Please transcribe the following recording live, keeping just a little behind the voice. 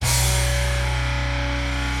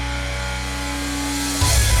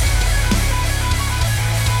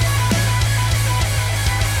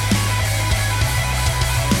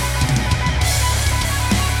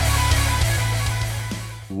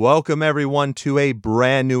Welcome, everyone, to a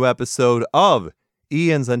brand new episode of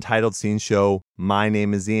Ian's Untitled Scene Show. My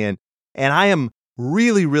name is Ian, and I am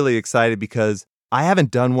really, really excited because I haven't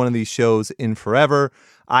done one of these shows in forever.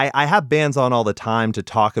 I have bands on all the time to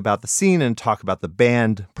talk about the scene and talk about the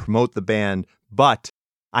band, promote the band, but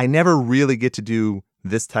I never really get to do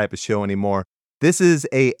this type of show anymore. This is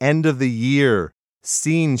a end of the year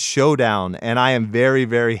scene showdown, and I am very,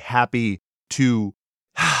 very happy to,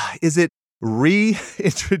 is it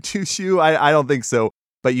reintroduce you? I don't think so,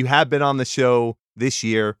 but you have been on the show this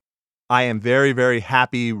year. I am very, very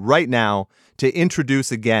happy right now to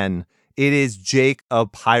introduce again. It is Jake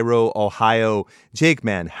of Pyro, Ohio. Jake,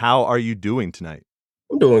 man, how are you doing tonight?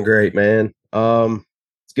 I'm doing great, man.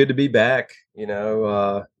 It's good to be back.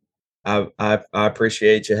 I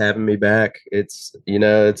appreciate you having me back. It's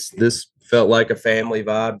this felt like a family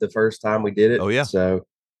vibe the first time we did it. Oh yeah. So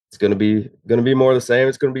it's gonna be more of the same.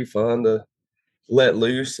 It's gonna be fun to let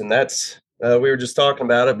loose, and that's we were just talking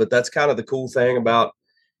about it, but that's kind of the cool thing about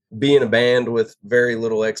being a band with very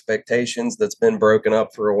little expectations that's been broken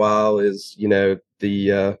up for a while is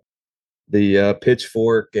the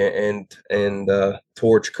pitchfork and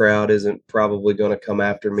torch crowd isn't probably going to come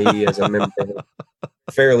after me as a member of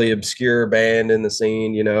a fairly obscure band in the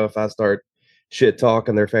scene, if I start shit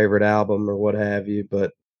talking their favorite album or what have you.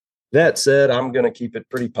 But that said, I'm going to keep it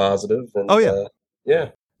pretty positive. And, yeah.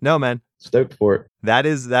 No, man. Stoked for it. That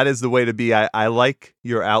is the way to be. I like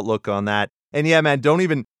your outlook on that. And yeah, man, don't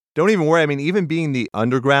even worry. I mean, even being the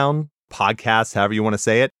underground podcast, however you want to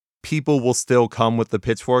say it, people will still come with the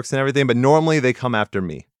pitchforks and everything, but normally they come after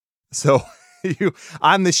me. So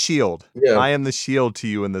I'm the shield. Yeah. I am the shield to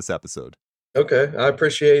you in this episode. Okay. I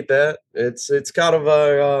appreciate that. It's kind of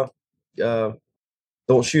a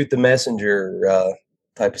don't shoot the messenger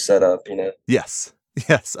type of setup, Yes,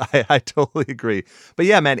 I totally agree. But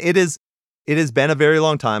yeah, man, it has been a very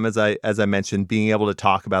long time, as I mentioned, being able to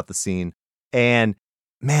talk about the scene. And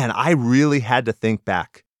man, I really had to think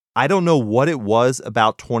back. I don't know what it was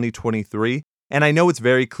about 2023. And I know it's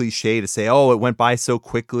very cliche to say, oh, it went by so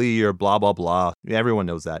quickly or blah, blah, blah. Everyone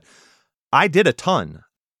knows that. I did a ton.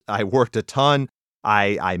 I worked a ton.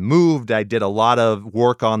 I moved. I did a lot of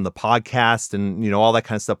work on the podcast and, all that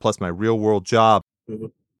kind of stuff, plus my real world job. Mm-hmm.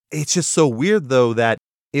 It's just so weird, though, that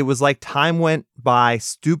it was like time went by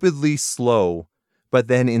stupidly slow, but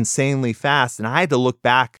then insanely fast. And I had to look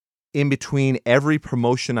back in between every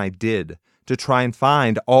promotion I did to try and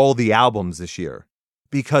find all the albums this year,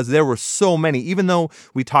 because there were so many. Even though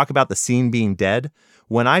we talk about the scene being dead,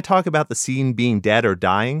 when I talk about the scene being dead or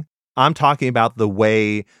dying, I'm talking about the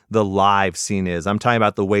way the live scene is. I'm talking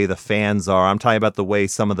about the way the fans are. I'm talking about the way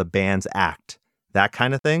some of the bands act, that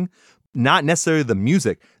kind of thing. Not necessarily the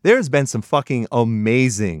music. There's been some fucking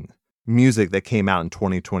amazing music that came out in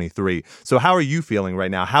 2023. So how are you feeling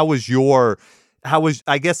right now?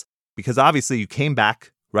 I guess, because obviously you came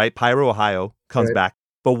back, right? Pyro, Ohio comes back.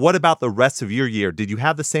 But what about the rest of your year? Did you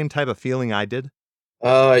have the same type of feeling I did?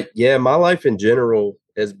 Yeah, my life in general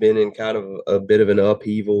has been in kind of a bit of an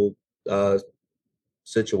upheaval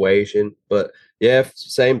situation. But yeah,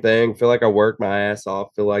 same thing. Feel like I worked my ass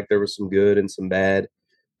off. Feel like there was some good and some bad.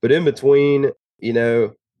 But in between, I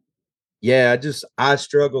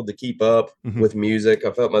struggled to keep up with music. I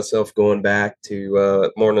felt myself going back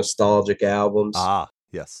to more nostalgic albums. Ah,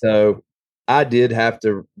 yes. So I did have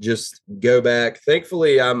to just go back.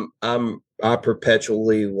 Thankfully, I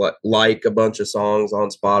perpetually like a bunch of songs on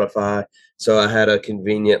Spotify. So I had a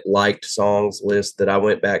convenient liked songs list that I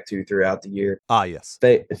went back to throughout the year. Ah, yes.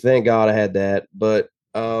 Thank God I had that. But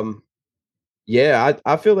yeah,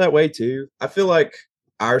 I feel that way too. I feel like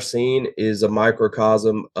our scene is a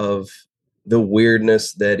microcosm of the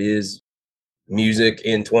weirdness that is music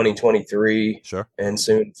in 2023. Sure. And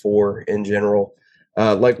soon 4 in general.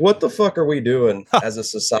 Like, what the fuck are we doing as a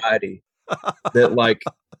society that, like,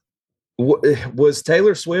 was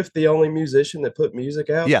Taylor Swift the only musician that put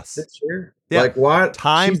music out this year? Yeah. Like, why?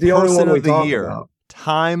 Time She's the only one we talk year. about.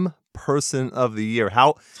 Time person of the year.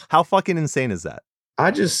 How fucking insane is that?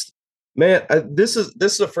 This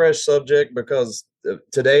is a fresh subject because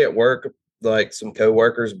today at work, like, some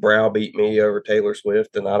coworkers browbeat me over Taylor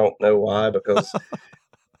Swift, and I don't know why, because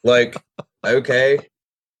like, okay,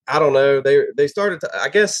 I don't know. They started to, I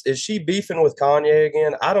guess, is she beefing with Kanye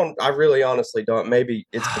again? I really honestly don't. Maybe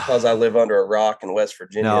it's because I live under a rock in West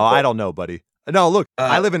Virginia. No, I don't know, buddy. No, look,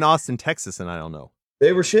 I live in Austin, Texas, and I don't know.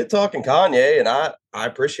 They were shit talking Kanye, and I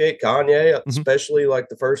appreciate Kanye, especially like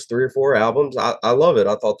the first 3 or 4 albums. I love it.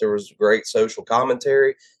 I thought there was great social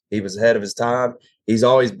commentary. He was ahead of his time. He's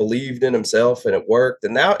always believed in himself, and it worked.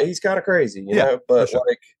 And now he's kind of crazy, you know. But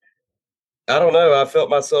like, I don't know. I felt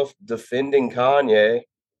myself defending Kanye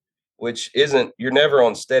which isn't, you're never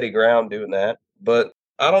on steady ground doing that. But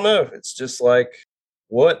I don't know. It's just like,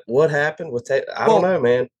 what happened with I don't know,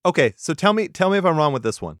 man. Okay, so tell me if I'm wrong with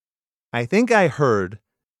this one. I think I heard,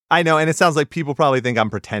 I know, and it sounds like people probably think I'm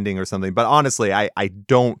pretending or something, but honestly, I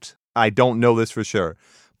don't know this for sure.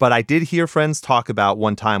 But I did hear friends talk about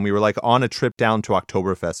one time we were like on a trip down to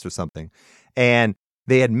Oktoberfest or something, and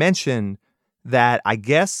they had mentioned that I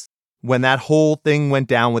guess when that whole thing went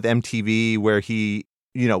down with MTV, where he,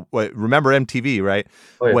 remember MTV, right?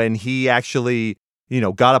 Oh, yeah. When he actually,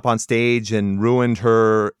 got up on stage and ruined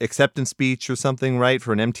her acceptance speech or something, right?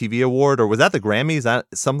 For an MTV award, or was that the Grammys? That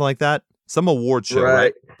something like that? Some award show,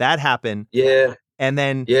 right? That happened. Yeah. And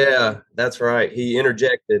then... Yeah, that's right. He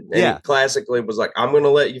interjected. And he classically was like, I'm going to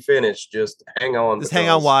let you finish. Just hang on. Just hang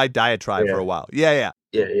on while I diatribe for a while. Yeah.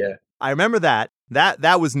 I remember that.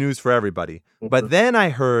 That was news for everybody. Mm-hmm. But then I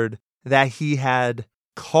heard that he had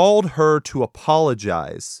called her to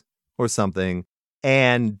apologize or something.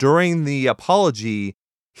 And during the apology,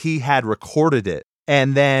 he had recorded it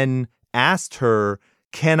and then asked her,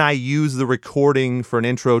 can I use the recording for an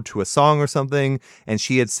intro to a song or something? And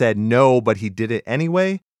she had said no, but he did it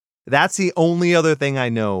anyway. That's the only other thing I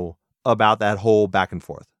know about that whole back and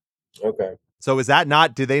forth. Okay. So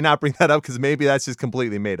did they not bring that up? Because maybe that's just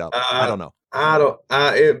completely made up. I don't know.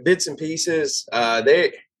 Bits and pieces.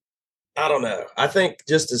 I don't know. I think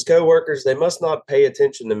just as coworkers, they must not pay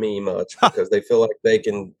attention to me much because they feel like they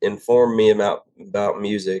can inform me about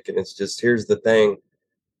music. And it's just, here's the thing.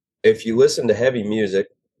 If you listen to heavy music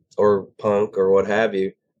or punk or what have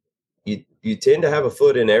you, you tend to have a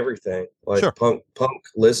foot in everything. Like sure. Punk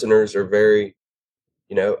listeners are very,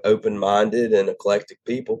 open-minded and eclectic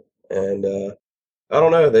people. And I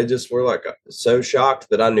don't know, they just were like so shocked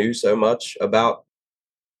that I knew so much about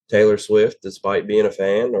Taylor Swift despite being a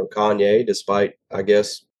fan, or Kanye despite, I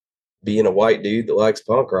guess, being a white dude that likes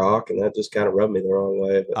punk rock, and that just kind of rubbed me the wrong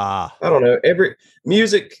way. But I don't know. Every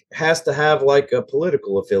music has to have like a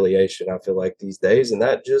political affiliation, I feel like, these days. And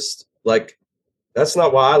that just like, that's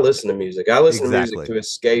not why I listen to music. I listen to music to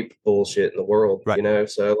escape bullshit in the world, right.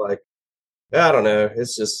 So like, I don't know.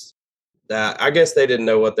 It's just that I guess they didn't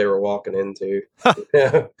know what they were walking into.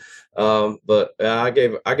 But I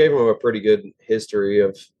gave him a pretty good history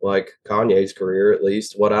of like Kanye's career, at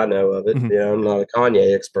least what I know of it. Mm-hmm. I'm not a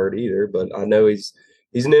Kanye expert either, but I know he's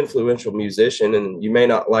an influential musician, and you may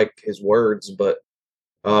not like his words, but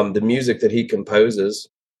the music that he composes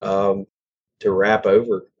to rap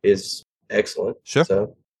over is excellent. Sure.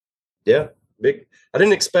 So yeah, big. I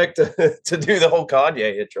didn't expect to do the whole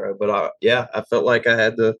Kanye intro, but I felt like I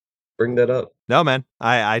had to bring that up. No, man,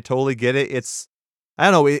 I totally get it. It's, I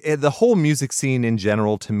don't know, the whole music scene in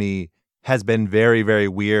general to me has been very, very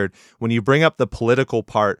weird. When you bring up the political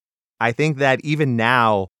part, I think that even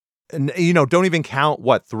now, don't even count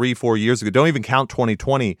 3-4 years ago, don't even count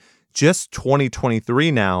 2020, just 2023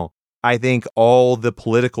 now, I think all the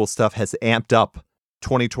political stuff has amped up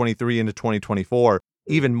 2023 into 2024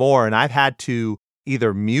 even more. And I've had to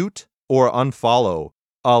either mute or unfollow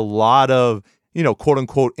a lot of, quote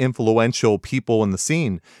unquote, influential people in the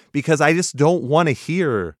scene, because I just don't want to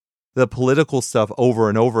hear the political stuff over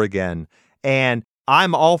and over again. And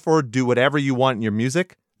I'm all for do whatever you want in your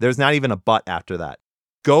music. There's not even a but after that.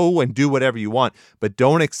 Go and do whatever you want, but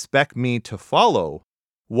don't expect me to follow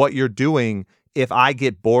what you're doing if I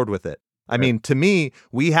get bored with it. I mean, to me,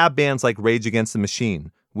 we have bands like Rage Against the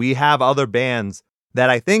Machine. We have other bands that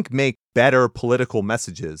I think make better political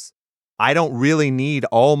messages. I don't really need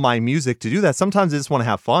all my music to do that. Sometimes I just want to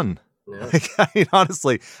have fun. Yeah.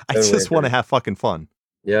 Honestly, I just want to have fucking fun.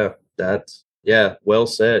 Yeah, well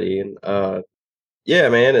said, Ian. Yeah,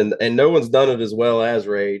 man, and no one's done it as well as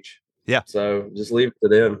Rage. Yeah. So just leave it to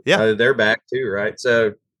them. Yeah. They're back too, right?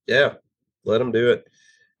 So yeah, let them do it.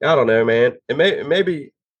 I don't know, man. And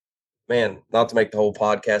maybe, man, not to make the whole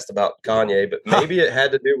podcast about Kanye, but maybe it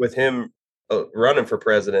had to do with him running for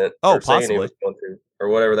president. Oh, or saying possibly. He was going to, or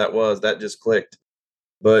whatever that was. That just clicked.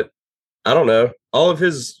 But I don't know. All of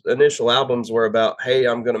his initial albums were about, hey,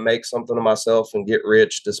 I'm going to make something of myself and get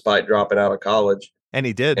rich despite dropping out of college. And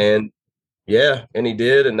he did. And he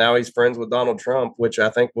did. And now he's friends with Donald Trump, which I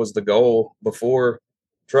think was the goal before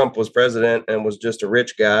Trump was president and was just a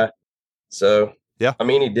rich guy. So, yeah, I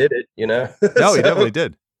mean, he did it, No, so, he definitely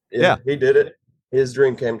did. Yeah, he did it. His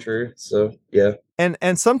dream came true. So, yeah.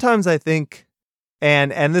 And sometimes I think,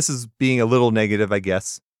 and this is being a little negative, I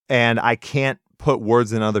guess, and I can't put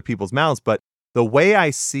words in other people's mouths, but the way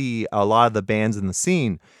I see a lot of the bands in the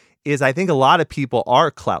scene is I think a lot of people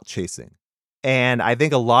are clout chasing. And I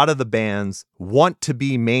think a lot of the bands want to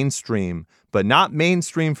be mainstream, but not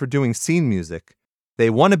mainstream for doing scene music.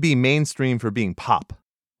 They want to be mainstream for being pop.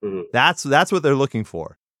 Mhm. That's what they're looking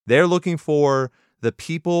for. They're looking for the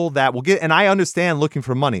people that will get, and I understand looking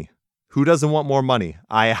for money. Who doesn't want more money?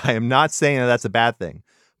 I am not saying that that's a bad thing,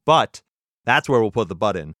 but that's where we'll put the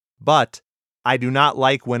butt in. But I do not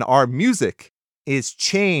like when our music is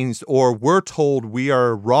changed or we're told we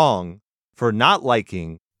are wrong for not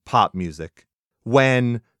liking pop music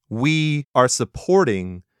when we are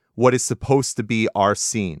supporting what is supposed to be our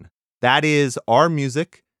scene. That is our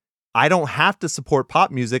music. I don't have to support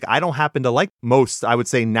pop music. I don't happen to like most, I would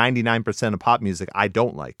say 99% of pop music I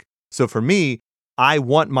don't like. So for me, I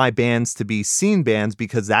want my bands to be scene bands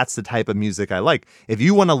because that's the type of music I like. If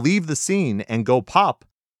you want to leave the scene and go pop,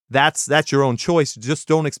 that's your own choice. Just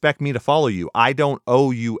don't expect me to follow you. I don't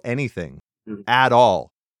owe you anything at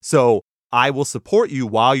all. So I will support you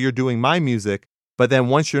while you're doing my music. But then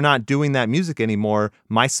once you're not doing that music anymore,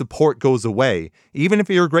 my support goes away, even if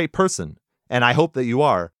you're a great person. And I hope that you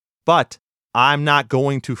are. But I'm not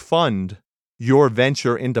going to fund your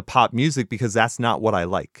venture into pop music because that's not what I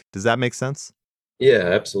like. Does that make sense? Yeah,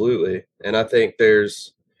 absolutely. And I think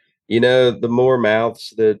there's, the more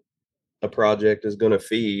mouths that a project is going to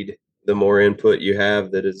feed, the more input you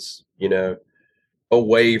have that is,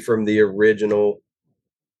 away from the original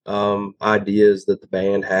ideas that the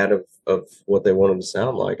band had of what they wanted to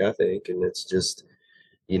sound like, I think. And it's just,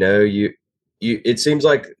 you it seems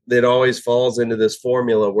like it always falls into this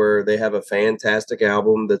formula where they have a fantastic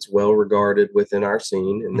album that's well regarded within our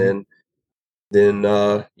scene, and then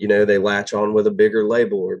they latch on with a bigger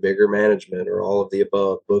label or bigger management or all of the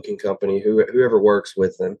above, booking company, whoever works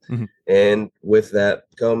with them. Mm-hmm. And with that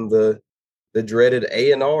come the dreaded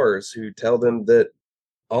A&Rs who tell them that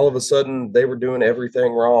all of a sudden they were doing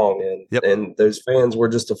everything wrong, and those fans were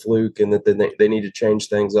just a fluke, and that they need to change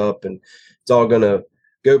things up, and it's all going to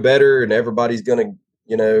go better, and everybody's going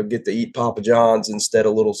to get to eat Papa John's instead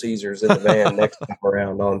of Little Caesars in the van next time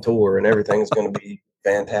around on tour, and everything's going to be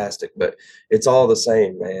fantastic. But it's all the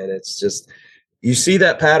same, man. It's just, you see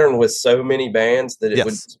that pattern with so many bands that it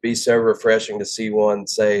would be so refreshing to see one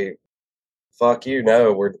say, fuck you,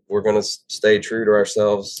 no, we're going to stay true to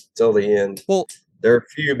ourselves till the end. Well, there are a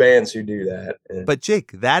few bands who do that. But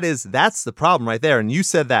Jake, that's the problem right there. And you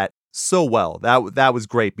said that so well. That was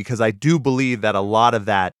great, because I do believe that a lot of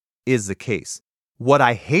that is the case. What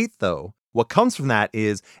I hate, though, what comes from that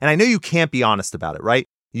is, and I know you can't be honest about it, right?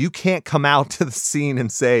 You can't come out to the scene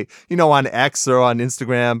and say, on X or on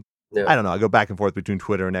Instagram, I don't know, I go back and forth between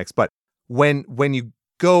Twitter and X, but when you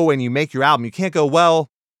go and you make your album, you can't go, well,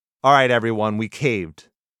 all right, everyone, we caved.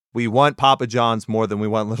 We want Papa John's more than we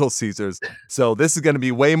want Little Caesars. So this is going to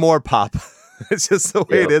be way more pop. It's just the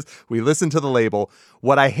way it is. We listen to the label.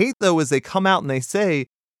 What I hate, though, is they come out and they say,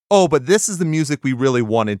 oh, but this is the music we really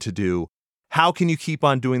wanted to do. How can you keep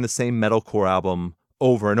on doing the same metalcore album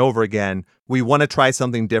over and over again? We want to try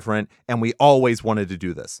something different, and we always wanted to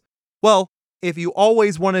do this. Well, if you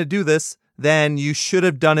always wanted to do this, then you should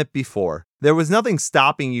have done it before. There was nothing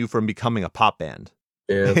stopping you from becoming a pop band.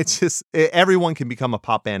 Yeah. It's just, everyone can become a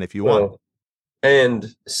pop band if you want.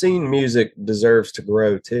 And scene music deserves to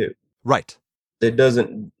grow too. Right.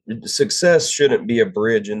 Success shouldn't be a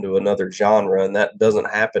bridge into another genre, and that doesn't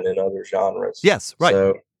happen in other genres. Yes, right.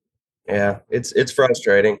 So yeah, it's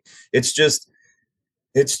frustrating. It seems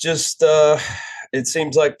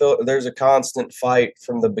like there's a constant fight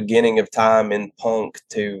from the beginning of time in punk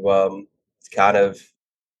to kind of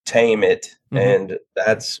tame it. Mm-hmm. And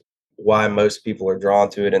that's why most people are drawn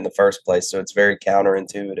to it in the first place. So it's very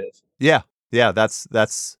counterintuitive. Yeah,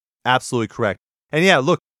 that's absolutely correct. And yeah,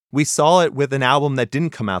 look, we saw it with an album that didn't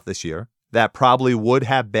come out this year that probably would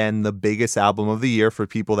have been the biggest album of the year for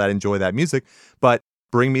people that enjoy that music. But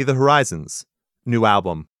Bring Me the Horizons, new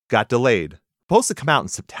album, got delayed. Supposed to come out in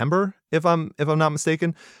September, if I'm not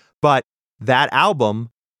mistaken. But that album,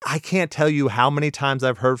 I can't tell you how many times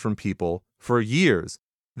I've heard from people for years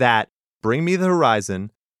that Bring Me the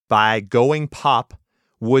Horizon, by going pop,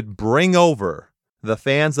 would bring over the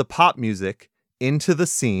fans of pop music into the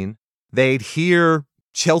scene. They'd hear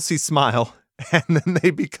Chelsea Smile, and then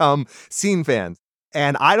they become scene fans.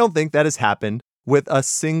 And I don't think that has happened with a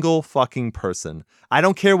single fucking person. I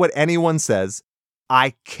don't care what anyone says.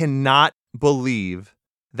 I cannot believe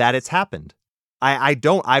that it's happened.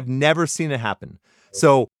 I've never seen it happen.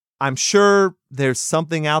 So I'm sure there's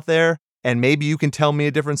something out there, and maybe you can tell me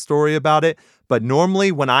a different story about it. But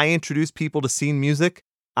normally when I introduce people to scene music,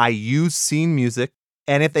 I use scene music.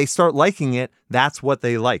 And if they start liking it, that's what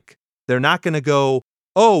they like. They're not going to go,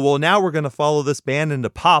 oh, well, now we're going to follow this band into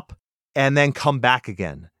pop and then come back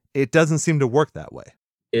again. It doesn't seem to work that way.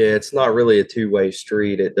 Yeah, it's not really a two-way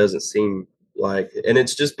street. It doesn't seem like, and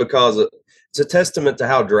it's just because it's a testament to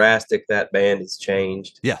how drastic that band has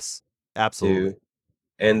changed Yes, absolutely. too.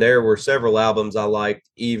 And there were several albums I liked,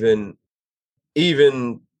 even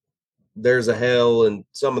There's a Hell and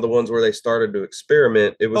some of the ones where they started to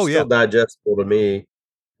experiment. It was Oh, yeah. still digestible to me.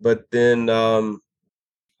 But then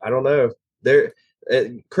I don't know. There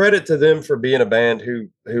credit to them for being a band who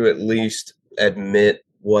at least admit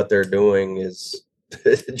what they're doing is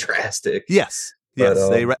drastic. Yes. But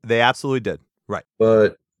Yes, they absolutely did. Right.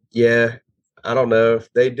 but yeah, I don't know.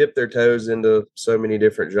 They dipped their toes into so many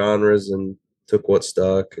different genres and took what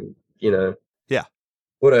stuck, and Yeah.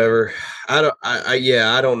 whatever. I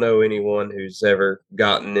don't know anyone who's ever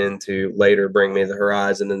gotten into later Bring Me the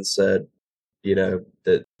Horizon and said,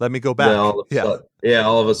 that Let me go now back. Yeah.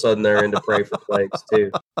 all of a sudden they're into Pray for Plagues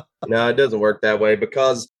too. No, it doesn't work that way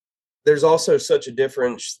because there's also such a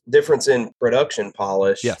difference in production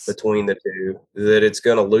polish Yes. between the two that it's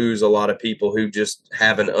going to lose a lot of people who just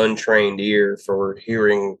have an untrained ear for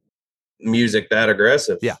hearing music that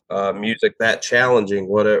aggressive, Yeah. Music that challenging,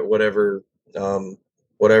 whatever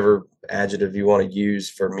adjective you want to use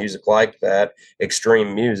for music like that,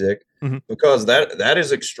 extreme music, because that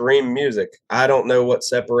is extreme music. I don't know what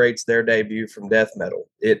separates their debut from death metal.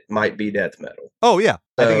 It might be death metal. Oh, yeah.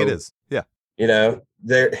 I think it So, is. Yeah.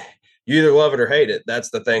 There you either love it or hate it. That's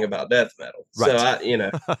the thing about death metal. Right. So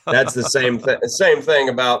that's the same thing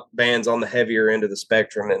about bands on the heavier end of the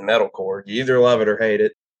spectrum in metalcore. You either love it or hate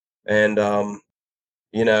it. And back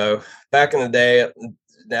in the day,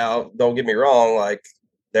 now don't get me wrong, like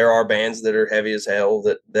there are bands that are heavy as hell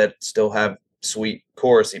that still have sweet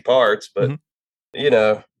chorusy parts, but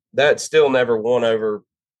that still never won over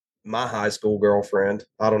my high school girlfriend.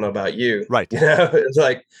 I don't know about you. Right. It's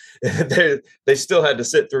like they still had to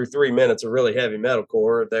sit through 3 minutes of really heavy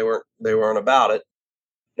metalcore. They weren't about it.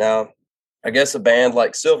 Now, I guess a band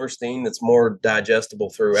like Silverstein that's more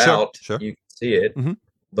digestible throughout, Sure. you can see it. Mm-hmm.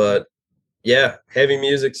 But yeah, heavy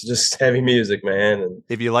music's just heavy music, man. And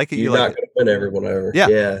if you like it, you're not going to win everyone over. Yeah.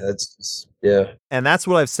 Yeah. That's just, yeah. And that's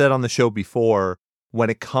what I've said on the show before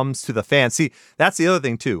when it comes to the fans. See, that's the other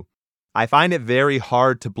thing too. I find it very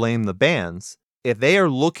hard to blame the bands if they are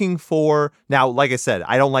looking for, now, like I said,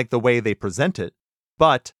 I don't like the way they present it,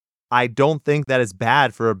 but I don't think that it's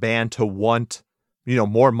bad for a band to want,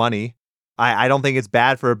 more money. I don't think it's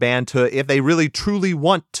bad for a band to, if they really truly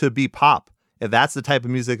want to be pop, if that's the type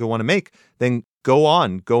of music they want to make, then go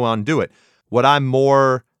on, do it. What I'm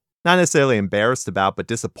more, not necessarily embarrassed about, but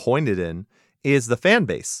disappointed in is the fan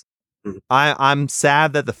base. I'm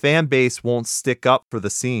sad that the fan base won't stick up for the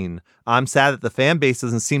scene. I'm sad that the fan base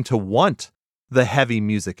doesn't seem to want the heavy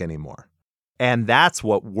music anymore. And that's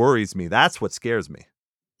what worries me. That's what scares me.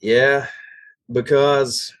 Yeah,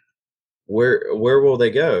 because where will they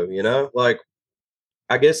go? Like,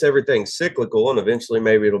 I guess everything's cyclical and eventually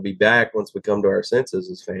maybe it'll be back once we come to our senses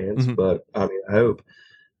as fans. But I mean, I hope.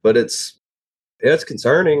 But it's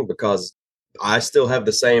concerning because I still have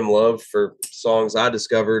the same love for songs I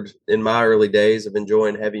discovered in my early days of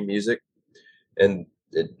enjoying heavy music, and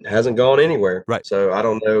it hasn't gone anywhere. Right. So I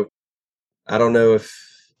don't know if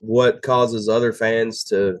what causes other fans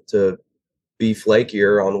to be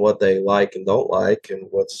flakier on what they like and don't like and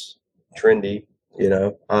what's trendy,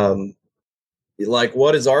 like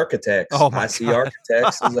what is Architects? Oh my I see God.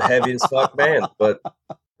 Architects as a heavy as fuck band, but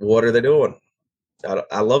what are they doing?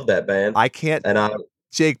 I love that band. I can't. And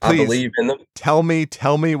Jake, please I believe in them. Tell me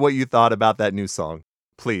what you thought about that new song,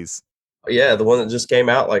 please. Yeah, the one that just came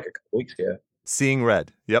out like a couple weeks ago. Seeing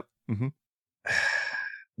Red. Yep.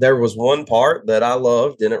 There was one part that I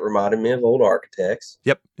loved, and it reminded me of old Architects.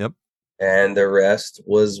 Yep. And the rest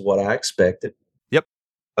was what I expected. Yep.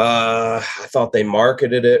 I thought they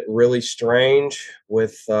marketed it really strange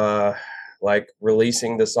with like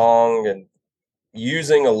releasing the song and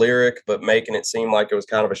using a lyric, but making it seem like it was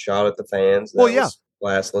kind of a shot at the fans. That was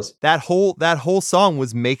classless. That whole song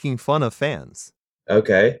was making fun of fans.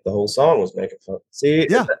 Okay, the whole song was making fun. See,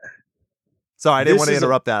 yeah. Sorry, I didn't want to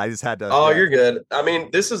interrupt that. I just had to. Oh, you're good. I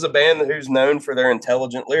mean, this is a band who's known for their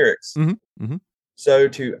intelligent lyrics. So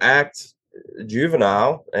to act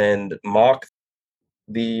juvenile and mock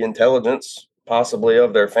the intelligence possibly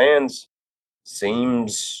of their fans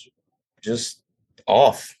seems just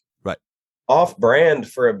off. Right. Off brand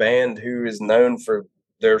for a band who is known for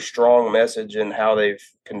their strong message and how they've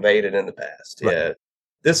conveyed it in the past. Right. Yeah.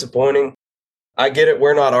 Disappointing. I get it.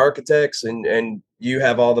 We're not architects and you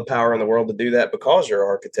have all the power in the world to do that because you're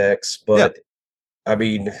architects. But I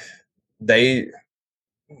mean, they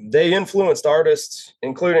influenced artists,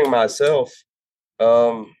 including myself.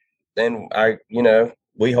 And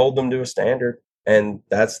we hold them to a standard, and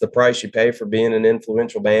that's the price you pay for being an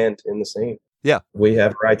influential band in the scene. Yeah. We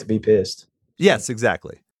have a right to be pissed. Yes,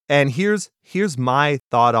 exactly. And here's my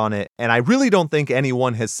thought on it. And I really don't think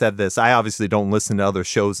anyone has said this. I obviously don't listen to other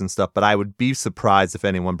shows and stuff, but I would be surprised if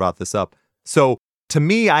anyone brought this up. So to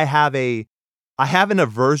me, I have an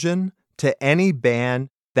aversion to any band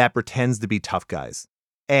that pretends to be tough guys.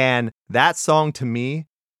 And that song to me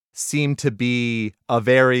seemed to be a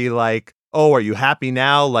very like, oh, are you happy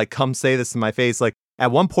now? Like, come say this in my face. Like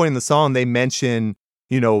at one point in the song, they mention,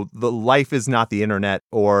 the life is not the internet,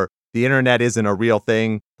 or the internet isn't a real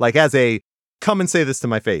thing, like as a come and say this to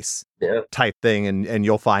my face type thing, and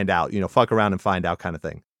you'll find out, fuck around and find out kind of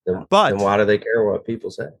thing. Then But why do they care what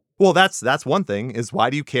people say? well, that's one thing, is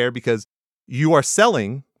why do you care? Because you are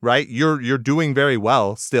selling, right? You're doing very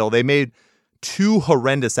well still. They made 2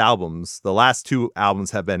 horrendous albums. The last 2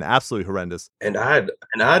 albums have been absolutely horrendous. And I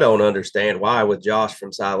don't understand why, with Josh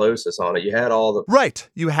from Silosis on it. You had all the right.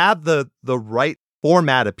 You have the right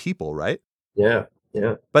format of people, right? Yeah.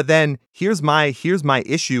 Yeah. But then here's my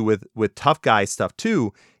issue with tough guy stuff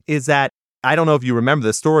too, is that I don't know if you remember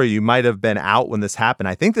the story. You might have been out when this happened.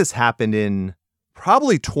 I think this happened in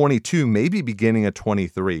probably 22, maybe beginning of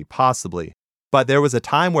 23, possibly. But there was a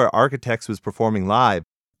time where Architects was performing live.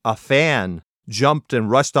 A fan jumped and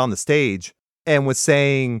rushed on the stage and was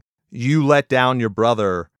saying, "You let down your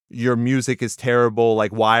brother. Your music is terrible.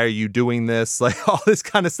 Like, why are you doing this?" Like all this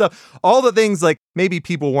kind of stuff. All the things like maybe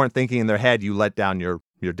people weren't thinking in their head, you let down your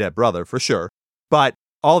dead brother for sure. But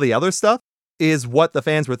all the other stuff is what the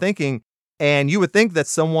fans were thinking. And you would think that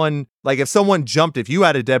someone, like if you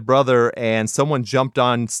had a dead brother and someone jumped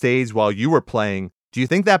on stage while you were playing, do you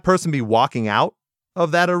think that person be walking out of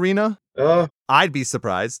that arena? I'd be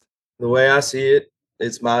surprised. The way I see it,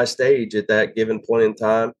 it's my stage at that given point in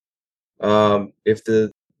time. If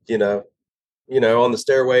the on the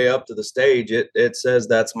stairway up to the stage, it says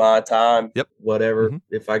that's my time. Yep. Whatever. Mm-hmm.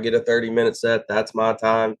 If I get a 30-minute set, that's my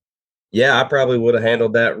time. Yeah, I probably would have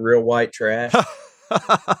handled that real white trash.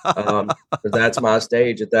 But that's my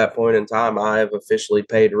stage at that point in time. I have officially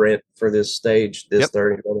paid rent for this stage, this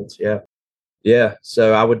 30 minutes. Yeah. Yeah.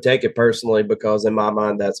 So I would take it personally, because in my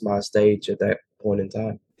mind, that's my stage at that point in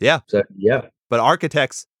time. Yeah. So, yeah. But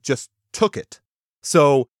Architects just took it.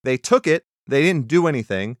 So they took it. They didn't do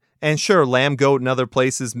anything. And sure, Lamb Goat and other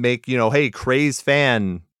places make, hey, Craze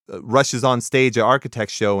fan rushes on stage at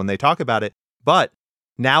Architects show and they talk about it. But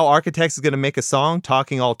now Architects is going to make a song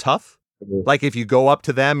talking all tough. Mm-hmm. Like if you go up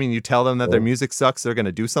to them and you tell them that their music sucks, they're going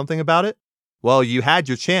to do something about it. Well, you had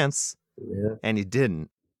your chance and you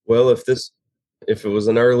didn't. Well, if it was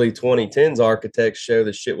an early 2010s Architects show,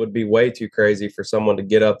 the shit would be way too crazy for someone to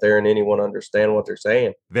get up there and anyone understand what they're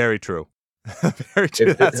saying. Very true. Very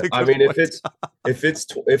true. Point. if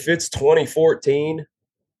it's 2014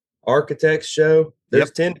 Architects show,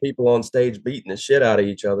 there's 10 people on stage beating the shit out of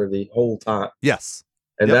each other the whole time. Yes.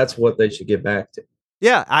 And that's what they should get back to.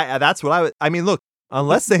 Yeah, that's what I mean, look,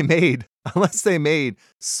 unless they made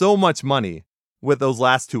so much money with those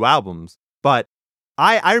last 2 albums. But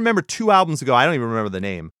I remember 2 albums ago, I don't even remember the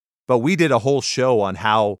name, but we did a whole show on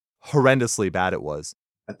how horrendously bad it was.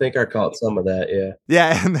 I think I caught some of that, yeah.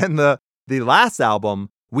 Yeah, and then the last album,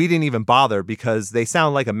 we didn't even bother because they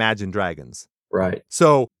sound like Imagine Dragons. Right.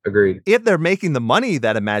 So, agreed. If they're making the money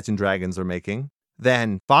that Imagine Dragons are making,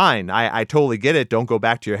 then fine. I totally get it. Don't go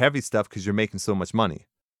back to your heavy stuff because you're making so much money.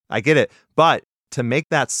 I get it. But to make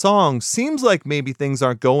that song seems like maybe things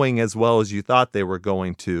aren't going as well as you thought they were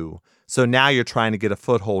going to. So now you're trying to get a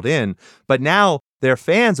foothold in. But now their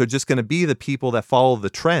fans are just going to be the people that follow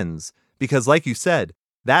the trends. Because like you said,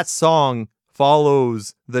 that song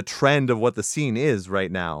follows the trend of what the scene is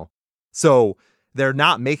right now. So they're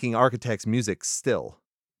not making Architects music still.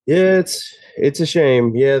 Yeah, it's a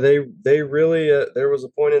shame. Yeah, they really there was a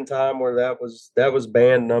point in time where that was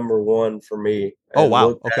band number 1 for me. Oh wow.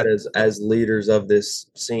 Looked at as leaders of this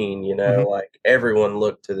scene, like everyone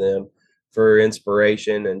looked to them for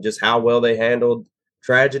inspiration and just how well they handled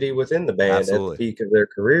tragedy within the band. Absolutely. At the peak of their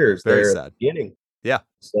careers. Very there sad. At the beginning. Yeah.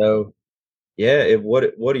 So yeah,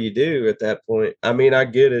 what do you do at that point? I mean, I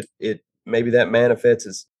get it. It maybe that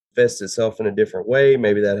manifests itself in a different way.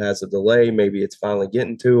 Maybe that has a delay. Maybe it's finally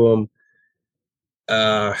getting to them.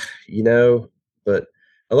 But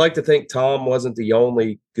I like to think Tom wasn't the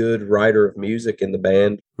only good writer of music in the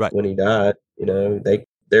band when he died.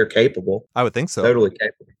 They're capable. I would think so. Totally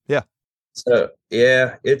capable. Yeah. So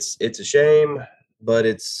yeah, it's a shame, but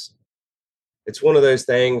it's one of those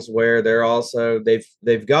things where they're also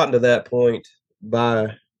they've gotten to that point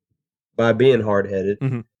by being hard-headed.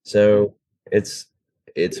 Mm-hmm. So it's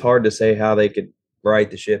hard to say how they could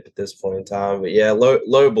right the ship at this point in time. But yeah,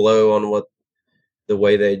 low blow on the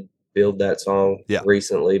way they build that song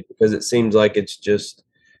recently, because it seems like it's just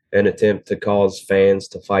an attempt to cause fans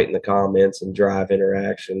to fight in the comments and drive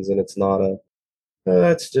interactions, and it's not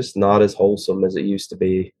that's just not as wholesome as it used to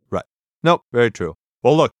be. Right. Nope. Very true.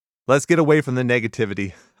 Well, look, let's get away from the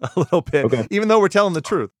negativity a little bit, Okay. even though we're telling the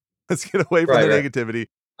truth. Let's get away from the negativity.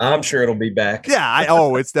 I'm sure it'll be back. Yeah.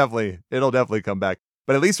 It'll definitely come back.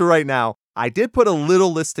 But at least for right now, I did put a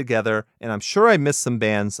little list together, and I'm sure I missed some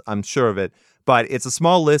bands. I'm sure of it. But it's a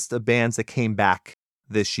small list of bands that came back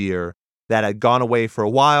this year that had gone away for a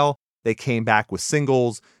while. They came back with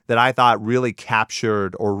singles that I thought really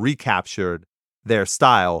captured or recaptured their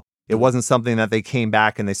style. It wasn't something that they came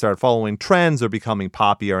back and they started following trends or becoming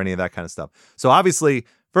poppy or any of that kind of stuff. So obviously,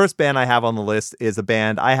 first band I have on the list is a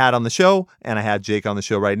band I had on the show, and I had Jake on the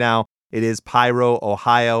show right now. It is Pyro,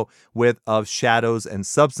 Ohio, with Of Shadows and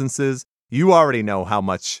Substances. You already know how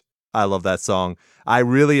much I love that song. I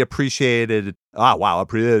really appreciated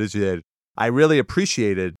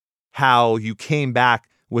how you came back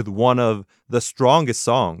with one of the strongest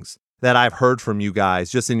songs that I've heard from you guys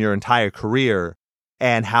just in your entire career,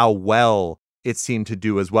 and how well it seemed to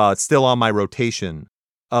do as well. It's still on my rotation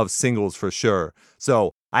of singles for sure.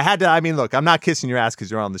 So I had to, look, I'm not kissing your ass because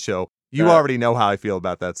you're on the show. You already know how I feel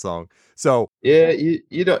about that song. So yeah,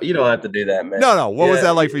 you don't have to do that, man. No. What was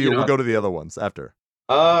that like for you? We'll go to the other ones after.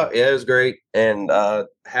 Yeah, it was great, and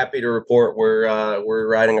happy to report we're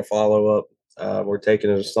writing a follow up. We're taking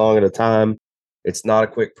it a song at a time. It's not a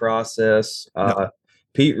quick process. No.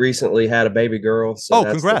 Pete recently had a baby girl, so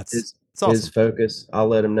that's congrats! His focus. I'll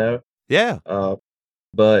let him know. Yeah.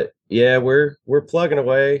 But yeah, we're plugging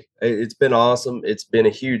away. It's been awesome. It's been a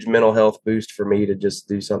huge mental health boost for me to just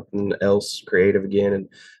do something else creative again, and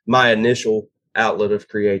my initial outlet of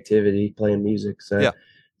creativity, playing music. So yeah,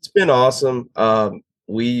 it's been awesome.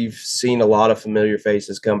 We've seen a lot of familiar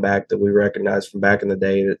faces come back that we recognize from back in the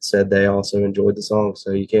day that said they also enjoyed the song.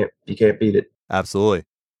 So you can't beat it. Absolutely.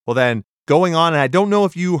 Well, then going on, and I don't know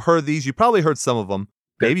if you heard these. You probably heard some of them.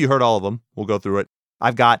 Maybe you heard all of them. We'll go through it.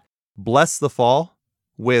 I've got Bless the Fall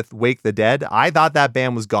with Wake the Dead. I thought that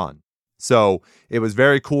band was gone. So it was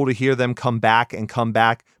very cool to hear them come back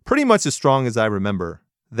pretty much as strong as I remember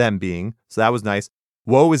them being. So that was nice.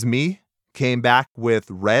 Woe Is Me came back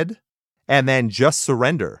with Red. And then Just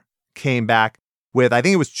Surrender came back with, I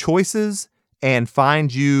think it was Choices and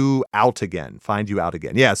Find You Out Again.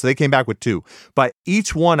 Yeah, so they came back with 2. But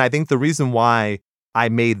each one, I think the reason why I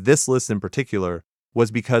made this list in particular was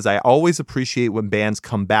because I always appreciate when bands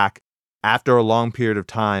come back after a long period of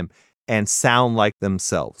time and sound like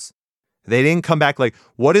themselves. They didn't come back like,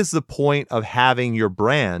 what is the point of having your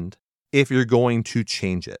brand if you're going to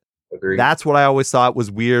change it? Agreed. That's what I always thought was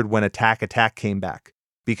weird when Attack Attack came back,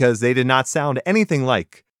 because they did not sound anything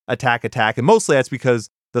like Attack Attack. And mostly that's because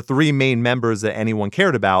the 3 main members that anyone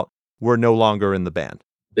cared about were no longer in the band.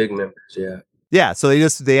 Big members, yeah. Yeah, so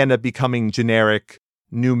they end up becoming generic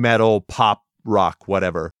new metal, pop, rock,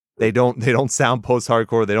 whatever. They don't sound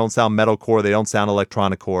post-hardcore, they don't sound metalcore, they don't sound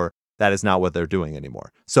electronic-core. That is not what they're doing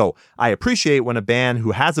anymore. So I appreciate when a band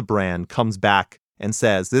who has a brand comes back and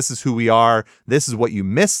says, this is who we are, this is what you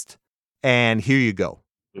missed, and here you go.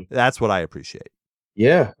 That's what I appreciate.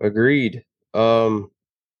 Yeah, agreed. I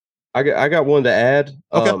got one to add.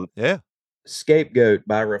 Okay. Yeah. Scapegoat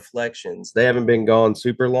by Reflections. They haven't been gone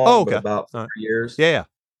super long, but about 3 years. Yeah.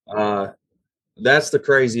 That's the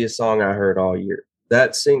craziest song I heard all year.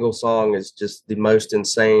 That single song is just the most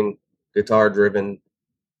insane guitar-driven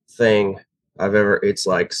thing I've ever. It's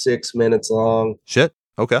like 6 minutes long. Shit.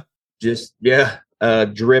 Okay. Just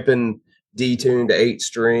dripping detuned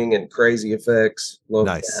 8-string and crazy effects. Love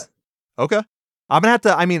nice. That. Okay. I'm gonna have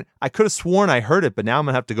to. I could have sworn I heard it, but now I'm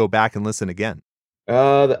gonna have to go back and listen again.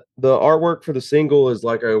 The artwork for the single is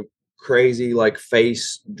like a crazy, like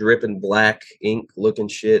face dripping black ink looking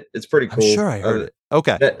shit. It's pretty cool. I'm sure I heard it.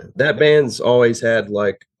 Okay. That band's always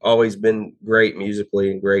been great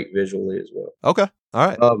musically and great visually as well. Okay. All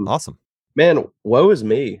right. Awesome. Man, Woe Is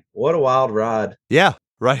Me. What a wild ride. Yeah.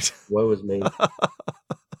 Right. Woe Is Me.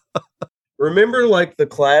 Remember like the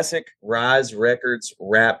classic Rise Records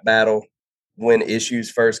rap battle when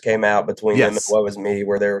Issues first came out between them and Woe Is Me,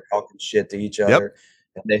 where they were talking shit to each other?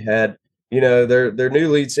 And they had, their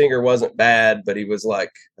new lead singer wasn't bad, but he was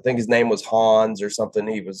like, I think his name was Hans or something.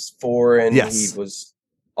 He was foreign. Yes. He was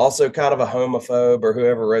also kind of a homophobe, or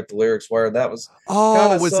whoever wrote the lyrics were. That was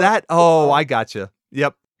I gotcha.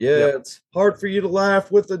 Yep. Yeah, It's hard for you to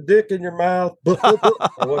laugh with a dick in your mouth, or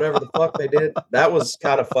whatever the fuck they did. That was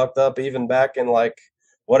kind of fucked up, even back in like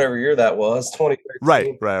whatever year that was,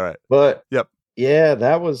 2013. Right. But yeah,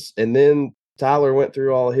 that was. And then Tyler went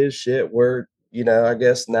through all his shit where, I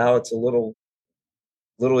guess now it's a little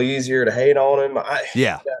easier to hate on him.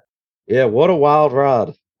 Yeah. What a wild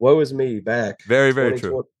ride. woe is me back. Very, very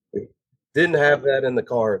true. 2020. Didn't have that in the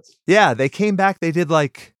cards. Yeah, they came back. They did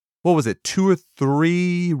like, what was it, 2 or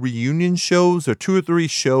 3 reunion shows or 2 or 3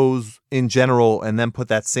 shows in general and then put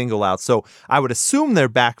that single out. So I would assume they're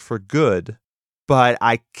back for good, but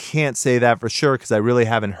I can't say that for sure because I really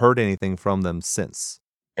haven't heard anything from them since.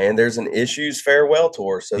 And there's an Issues farewell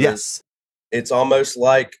tour. So yes, it's almost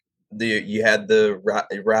like you had the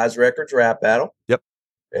Rise Records rap battle. Yep.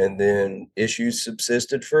 And then Issues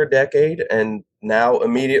subsisted for a decade, and now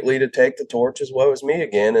immediately to take the torch as Woe Is Me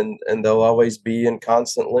again, and they'll always be in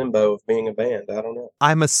constant limbo of being a band. I don't know.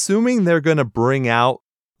 I'm assuming they're going to bring out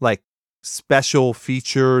like special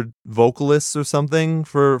featured vocalists or something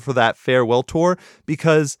for that farewell tour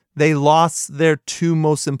because they lost their 2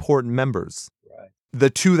 most important members, right? The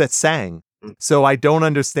 2 that sang. So I don't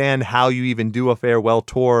understand how you even do a farewell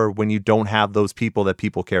tour when you don't have those people that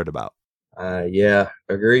people cared about. Yeah,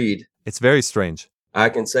 agreed. It's very strange. I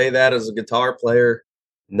can say that as a guitar player.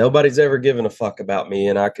 Nobody's ever given a fuck about me,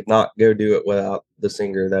 and I could not go do it without the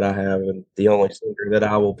singer that I have and the only singer that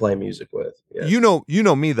I will play music with. Yes. You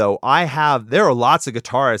know me though. There are lots of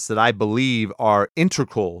guitarists that I believe are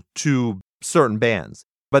integral to certain bands,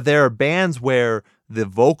 but there are bands where the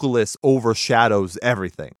vocalist overshadows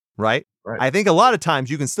everything, right? Right. I think a lot of times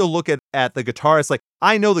you can still look at the guitarist, like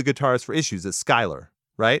I know the guitarist for Issues is Skylar,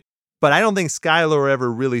 right? But I don't think Skylar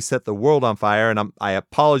ever really set the world on fire, and I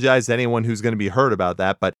apologize to anyone who's going to be hurt about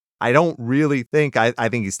that, but I don't really think, I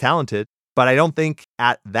think he's talented, but I don't think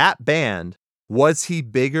at that band, was he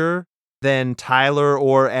bigger than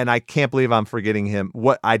Tyler and I can't believe I'm forgetting him.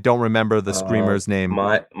 I don't remember the screamer's name.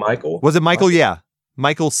 Michael? Was it Michael? Yeah.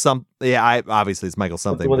 Michael obviously it's Michael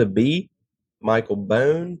something. With a B? Michael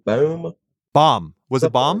Boom? Bomb. Was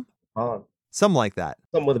it Bomb? Bomb. Something like that.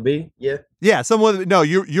 Something with a B, yeah. Yeah, no,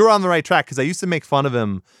 you're on the right track because I used to make fun of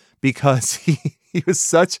him because he was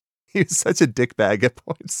such a dickbag at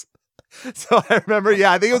points. So I remember,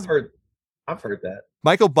 I think it was I've heard that.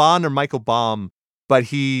 Michael Bond or Michael Baum, but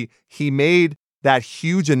he made that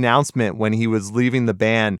huge announcement when he was leaving the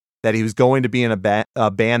band that he was going to be in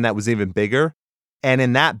a band that was even bigger. And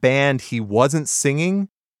in that band, he wasn't singing,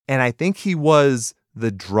 and I think he was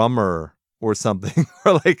the drummer or something,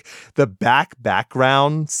 or like the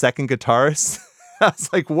background second guitarist. I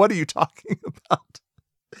was like, what are you talking about?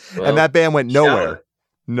 Well, and that band went nowhere.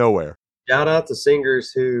 Shout out to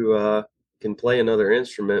singers who can play another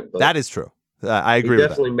instrument. But that is true. I agree with that. He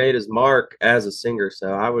definitely made his mark as a singer,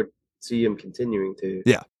 so I would see him continuing to.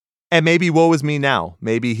 Yeah. And maybe Woe Is Me now.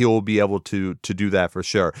 Maybe he'll be able to do that for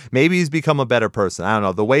sure. Maybe he's become a better person. I don't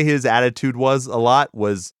know. The way his attitude was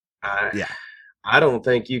I don't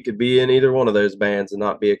think you could be in either one of those bands and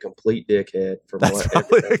not be a complete dickhead. That's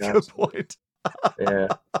probably a good point. Yeah.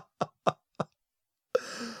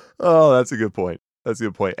 Oh, that's a good point.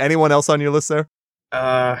 Anyone else on your list there?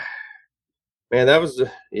 Man, that was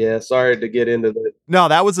sorry to get into the. No,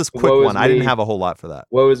 that was a quick one. I didn't have a whole lot for that.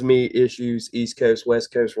 Woe Is Me Issues East Coast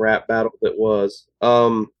West Coast rap battle that was.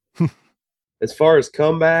 As far as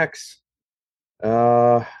comebacks,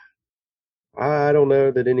 I don't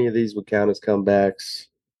know that any of these would count as comebacks.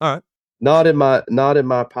 All right. Not in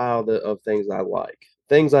my pile of things I like.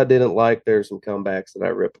 Things I didn't like, there's some comebacks that I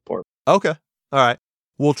rip apart. Okay. All right.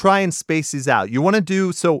 We'll try and space these out. You want to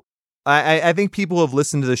do so? I think people have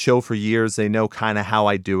listened to the show for years. They know kind of how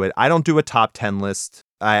I do it. I don't do a top 10 list.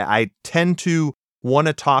 I tend to want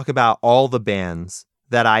to talk about all the bands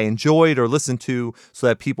that I enjoyed or listened to so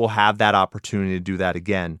that people have that opportunity to do that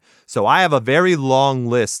again. So I have a very long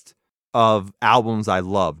list of albums I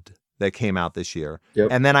loved that came out this year. Yep.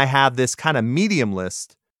 And then I have this kind of medium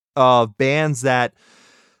list of bands that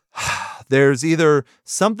there's either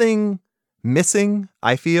something missing,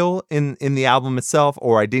 I feel, in the album itself,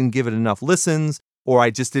 or I didn't give it enough listens, or I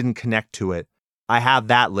just didn't connect to it. I have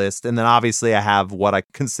that list. And then obviously I have what I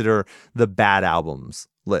consider the bad albums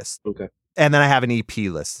list. Okay. And then I have an EP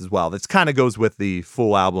list as well. That kind of goes with the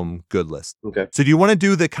full album good list. Okay. So do you want to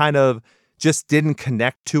do the kind of just didn't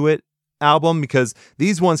connect to it album? Because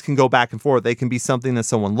these ones can go back and forth. They can be something that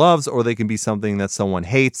someone loves, or they can be something that someone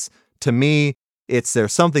hates. To me,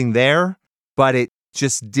 there's something there, but it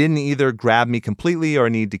just didn't either grab me completely or I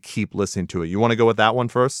need to keep listening to it. You want to go with that one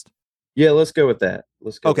first? Yeah, let's go with that.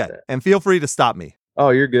 Okay. And feel free to stop me. Oh,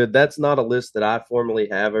 you're good. That's not a list that I formally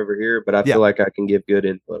have over here, but I feel like I can give good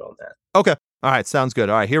input on that. Okay. All right. Sounds good.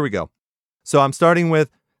 All right. Here we go. So I'm starting with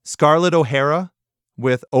Scarlett O'Hara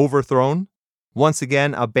with Overthrown. Once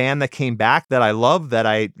again, a band that came back that I love, that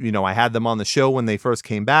I had them on the show when they first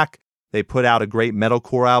came back. They put out a great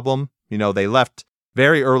metalcore album. They left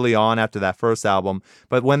very early on after that first album,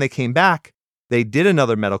 but when they came back, They did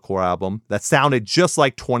another metalcore album that sounded just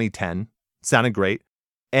like 2010. Sounded great.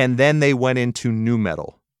 And then they went into nu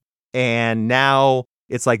metal. And now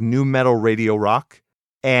it's like nu metal radio rock.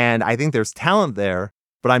 And I think there's talent there,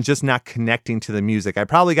 but I'm just not connecting to the music. I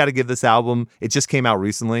probably got to give this album, it just came out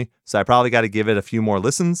recently, so I probably got to give it a few more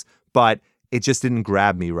listens, but it just didn't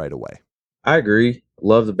grab me right away. I agree.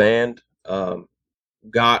 Love the band.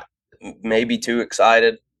 Got maybe too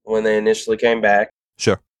excited when they initially came back.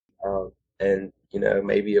 Sure. And,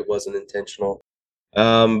 maybe it wasn't intentional.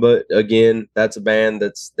 But again, that's a band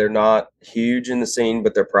they're not huge in the scene,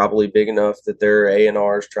 but they're probably big enough that their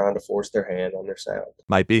A&Rs trying to force their hand on their sound.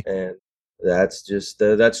 Might be. And that's just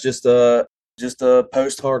a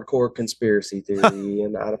post-hardcore conspiracy theory,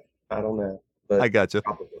 and I don't know. But I gotcha.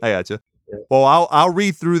 probably. I gotcha. Yeah. Well, I'll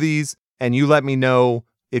read through these, and you let me know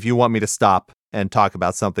if you want me to stop and talk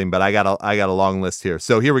about something. But I got a long list here,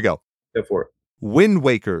 so here we go. Go for it. Wind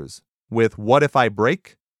Wakers with What If I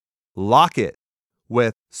Break, Locket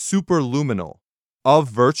with Superluminal, Of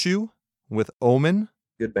Virtue with Omen.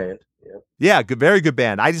 Good band. Yeah, good, very good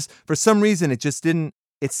band. I just, for some reason,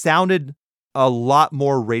 it sounded a lot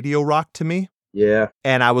more radio rock to me. Yeah.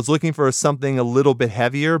 And I was looking for something a little bit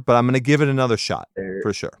heavier, but I'm going to give it another shot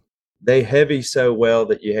for sure. They heavy so well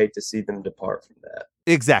that you hate to see them depart from that.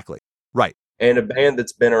 Exactly. Right. And a band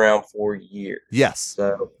that's been around for years. Yes.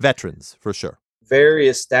 So veterans for sure. Very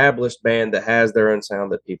established band that has their own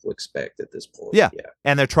sound that people expect at this point. Yeah.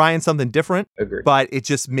 And they're trying something different. Agreed. But it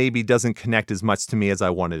just maybe doesn't connect as much to me as I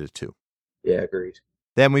wanted it to. Yeah, agreed.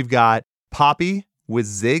 Then we've got Poppy with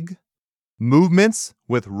Zig, Movements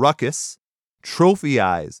with Ruckus, Trophy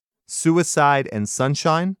Eyes, Suicide and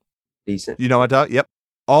Sunshine. Decent. You know what? Yep.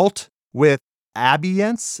 Alt with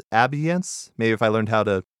Abeyance. Maybe if I learned how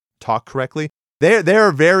to talk correctly. They're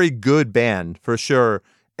a very good band for sure.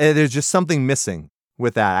 And there's just something missing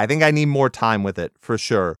with that. I think I need more time with it for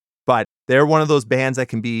sure. But they're one of those bands that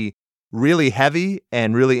can be really heavy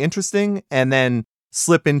and really interesting and then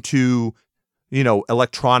slip into,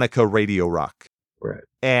 electronica radio rock. Right.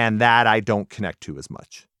 And that I don't connect to as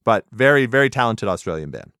much. But very, very talented Australian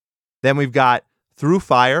band. Then we've got Through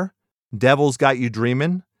Fire, Devil's Got You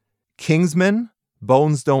Dreamin', Kingsman,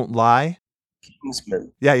 Bones Don't Lie.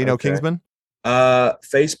 Kingsman. Yeah, you know Kingsman?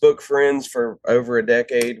 Facebook friends for over a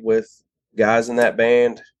decade with guys in that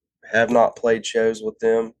band. Have not played shows with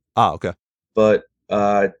them. Ah, okay. But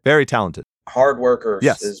very talented. Hard workers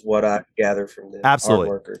yes. is what I gather from them. Absolutely.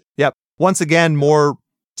 Hard workers. Yep. Once again,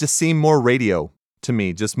 just seemed more radio to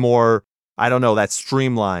me. Just more, I don't know, that's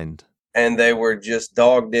streamlined. And they were just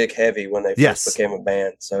dog dick heavy when they first became a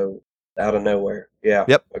band. So out of nowhere. Yeah.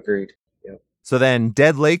 Yep. Agreed. Yep. So then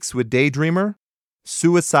Dead Lakes with Daydreamer,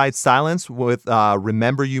 Suicide Silence with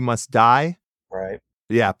Remember You Must Die. Right.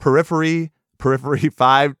 Yeah. Periphery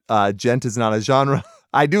 5, Gent is not a genre.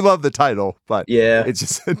 I do love the title, but it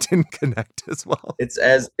just didn't connect as well.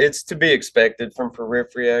 It's to be expected from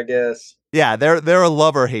Periphery, I guess. Yeah, they're a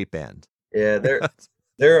love or hate band. Yeah,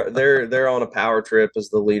 they're on a power trip as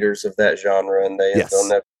the leaders of that genre, and they'll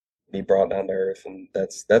never be brought down to earth, and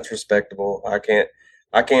that's respectable. I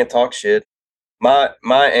can't talk shit. My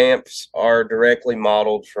amps are directly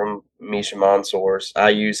modeled from Misha Mansour's. I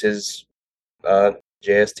use his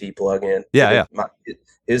JST plugin. Yeah.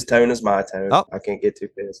 His tone is my tone. Oh. I can't get too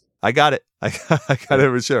pissed. I got it. I got it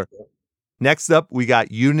for sure. Yeah. Next up, we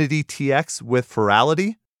got Unity TX with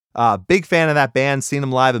Ferality. Big fan of that band. Seen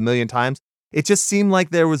them live a million times. It just seemed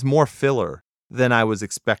like there was more filler than I was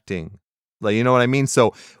expecting. Like, you know what I mean?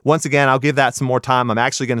 So once again, I'll give that some more time. I'm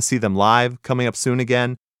actually going to see them live coming up soon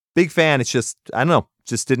again. Big fan. It's just, I don't know,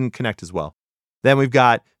 just didn't connect as well. Then we've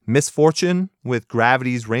got Misfortune with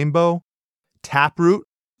Gravity's Rainbow. Taproot,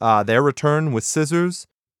 their return with Scissors.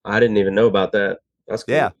 I didn't even know about that. That's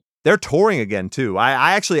cool. Yeah. They're touring again too.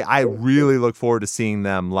 I really look forward to seeing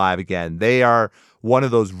them live again. They are one of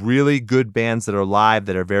those really good bands that are live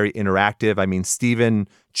that are very interactive. I mean, Steven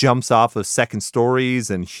jumps off of second stories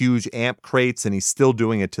and huge amp crates, and he's still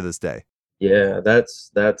doing it to this day. Yeah,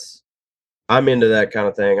 that's I'm into that kind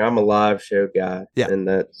of thing. I'm a live show guy. Yeah. And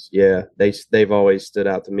they've always stood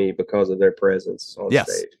out to me because of their presence on stage.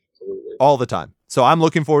 Absolutely. All the time. So I'm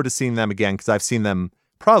looking forward to seeing them again because I've seen them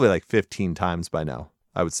probably like 15 times by now,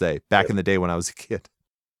 I would say, back in the day when I was a kid.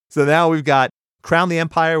 So now we've got Crown the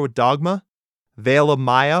Empire with Dogma, Veil of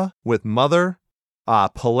Maya with Mother,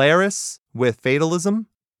 Polaris with Fatalism,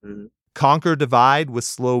 Conquer Divide with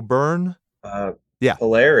Slow Burn.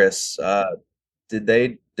 Polaris, did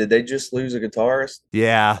they just lose a guitarist?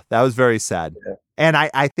 Yeah, that was very sad. Yeah. And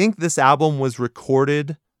I think this album was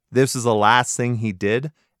recorded. This is the last thing he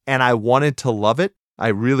did. And I wanted to love it. I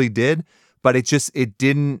really did. But it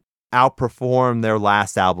didn't outperform their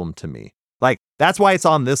last album to me. Like, that's why it's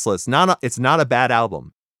on this list. It's not a bad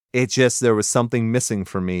album. It just, there was something missing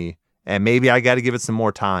for me, and maybe I got to give it some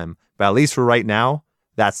more time. But at least for right now,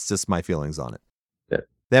 that's just my feelings on it. Yeah.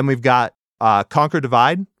 Then we've got Conquer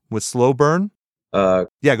Divide with Slow Burn.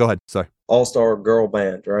 Yeah, go ahead. Sorry. All-Star Girl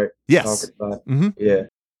Band, right? Yes. Mm-hmm. Yeah.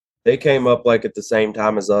 They came up like at the same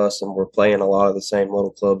time as us, and were playing a lot of the same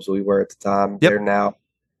little clubs we were at the time. Yep.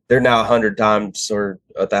 They're now 100 times or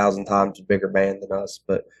 1,000 times a bigger band than us.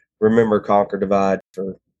 But remember Conquer Divide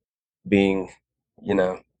for being,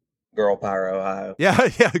 Girl Pyro, Ohio. Yeah,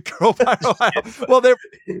 Girl Pyro, Ohio. Well, their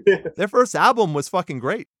first album was fucking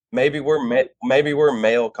great. Maybe we're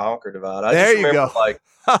male Conquer Divide. I there just you remember go. Like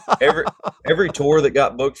every tour that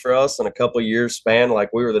got booked for us in a couple of years span,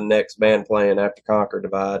 like we were the next band playing after Conquer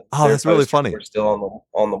Divide. Oh, that's really funny. We're still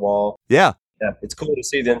on the wall. Yeah. Yeah, it's cool to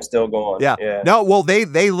see them still going. Yeah. No, well,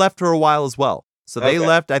 they left for a while as well. So they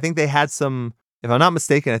left. I think they had some, if I'm not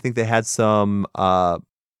mistaken, I think they had some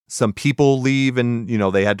people leave, and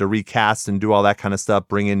they had to recast and do all that kind of stuff,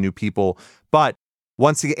 bring in new people. But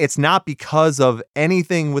once again, it's not because of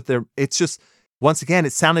anything with their, it's just, once again,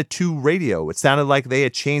 it sounded too radio. It sounded like they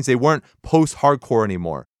had changed. They weren't post-hardcore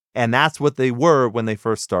anymore. And that's what they were when they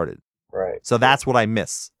first started. Right. So that's what I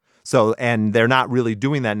miss. So, and they're not really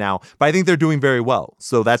doing that now, but I think they're doing very well.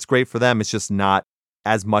 So that's great for them. It's just not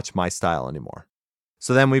as much my style anymore.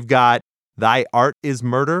 So then we've got Thy Art Is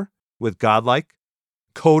Murder with Godlike,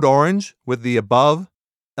 Code Orange with The Above,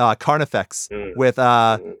 Carnifex with,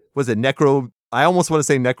 was it Necro? I almost want to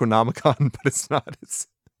say Necronomicon, but it's not. It's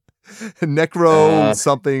Necro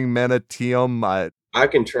something Manatium. I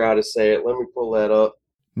can try to say it. Let me pull that up.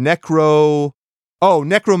 Necromentium.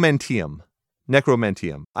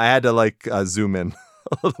 I had to zoom in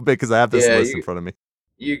a little bit because I have this list in front of me.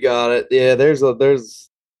 You got it. Yeah, they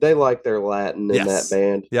like their Latin in that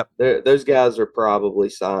band. Yep. Those guys are probably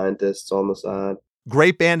scientists on the side.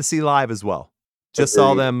 Great band to see live as well. Just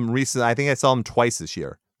saw them recently. I think I saw them twice this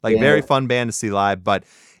year. Very fun band to see live, but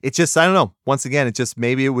it just, I don't know. Once again,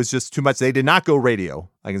 maybe it was just too much. They did not go radio.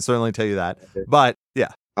 I can certainly tell you that. But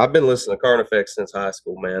yeah. I've been listening to Carnifex since high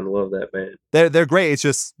school, man. Love that band. They're great. It's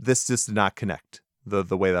just, this just did not connect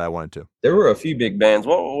the way that I wanted to. There were a few big bands.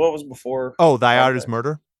 What was before? Oh, Thy Art Is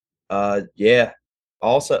Murder? Yeah.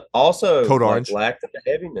 Also Code Orange. lacked the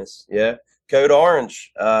heaviness. Yeah. Code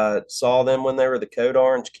Orange. Saw them when they were the Code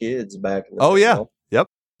Orange Kids back in the day. Oh, yeah. Yep.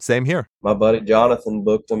 Same here. My buddy Jonathan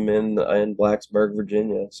booked them in Blacksburg,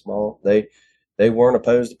 Virginia. Small. They weren't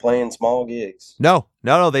opposed to playing small gigs. No.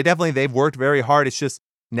 They've worked very hard. It's just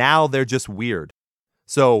now they're just weird.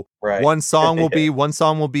 So one song will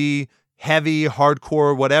be heavy,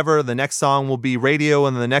 hardcore, whatever. The next song will be radio,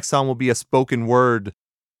 and then the next song will be a spoken word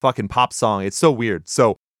fucking pop song. It's so weird.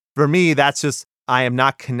 So for me, that's just, I am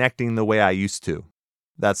not connecting the way I used to.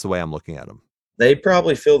 That's the way I'm looking at them. They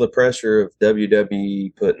probably feel the pressure of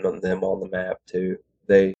WWE putting them on the map too.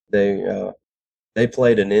 They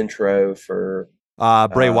played an intro for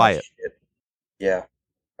Bray Wyatt. Shit. Yeah.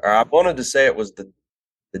 I wanted to say it was the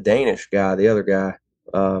Danish guy, the other guy.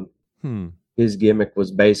 His gimmick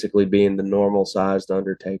was basically being the normal sized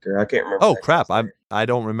Undertaker. I can't remember. Oh crap. I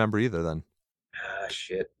don't remember either then.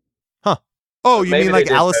 Shit. Huh. Oh, you mean like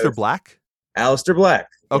Aleister Black? Aleister Black.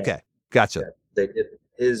 Okay. Yeah. Gotcha. Yeah. They did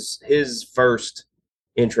his first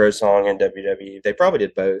intro song in WWE. They probably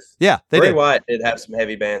did both. Yeah, Bray Wyatt did have some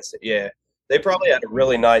heavy bands. Yeah. They probably had a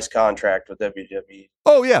really nice contract with WWE.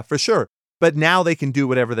 Oh yeah, for sure. But now they can do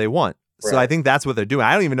whatever they want. So I think that's what they're doing.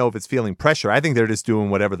 I don't even know if it's feeling pressure. I think they're just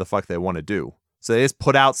doing whatever the fuck they want to do. So they just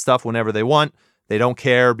put out stuff whenever they want. They don't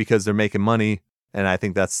care because they're making money. And I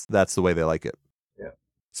think that's the way they like it. Yeah.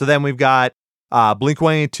 So then we've got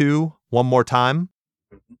Blink-182, One More Time.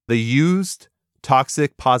 The Used,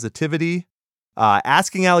 Toxic Positivity.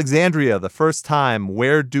 Asking Alexandria, the first time,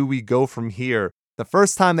 where do we go from here? The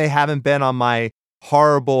first time they haven't been on my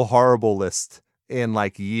horrible, horrible list in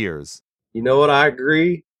years. You know what? I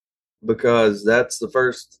agree, because that's the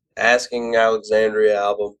first Asking Alexandria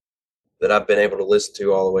album that I've been able to listen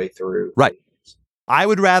to all the way through. Right. I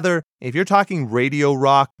would rather, if you're talking radio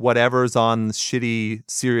rock, whatever's on shitty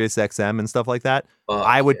Sirius XM and stuff like that,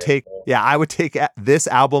 I would take this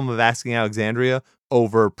album of Asking Alexandria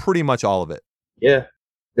over pretty much all of it. Yeah.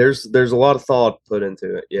 There's a lot of thought put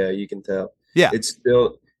into it. Yeah, you can tell. Yeah.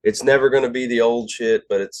 It's never going to be the old shit,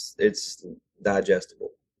 but it's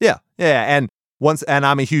digestible. Yeah. Yeah. And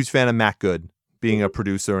I'm a huge fan of Matt Good being a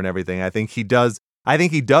producer and everything. I think he does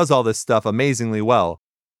all this stuff amazingly well.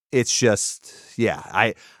 It's just, yeah,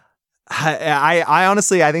 I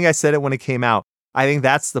honestly, I think I said it when it came out. I think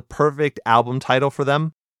that's the perfect album title for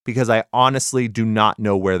them. because I honestly do not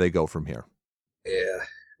know where they go from here. Yeah,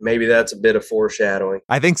 maybe that's a bit of foreshadowing.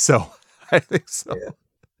 I think so. I think so. Yeah.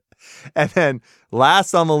 And then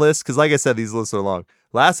last on the list, because like I said, these lists are long.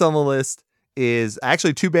 Last on the list is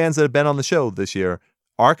actually two bands that have been on the show this year.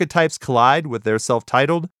 Archetypes Collide with their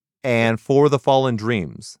self-titled, and For the Fallen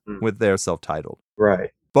Dreams with their self-titled.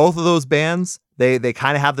 Right. Both of those bands, they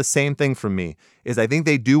kind of have the same thing from me, is I think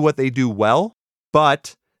they do what they do well,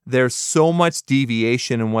 but there's so much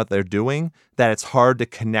deviation in what they're doing that it's hard to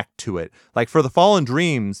connect to it. Like For the Fallen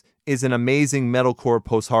Dreams is an amazing metalcore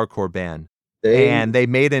post-hardcore band. And they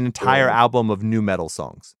made an entire album of new metal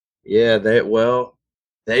songs. Yeah, they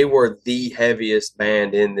were the heaviest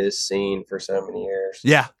band in this scene for so many years.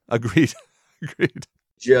 Yeah, agreed. Agreed.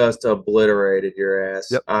 Just obliterated your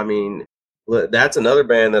ass. Yep. I mean, that's another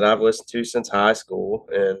band that I've listened to since high school,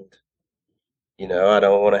 and I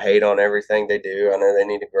don't want to hate on everything they do. I know they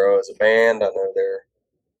need to grow as a band. I know they're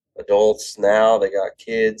adults now. They got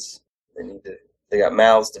kids. They got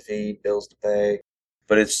mouths to feed, bills to pay.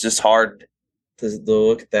 But it's just hard to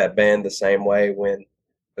look at that band the same way when,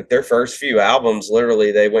 like, their first few albums,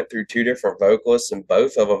 literally they went through two different vocalists, and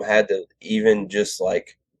both of them had to even just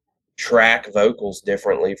like track vocals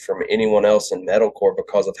differently from anyone else in metalcore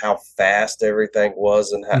because of how fast everything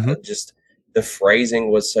was and how just the phrasing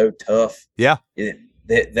was so tough. Yeah.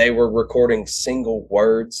 They were recording single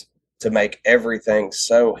words to make everything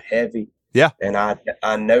so heavy. Yeah. And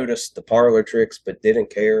I noticed the parlor tricks but didn't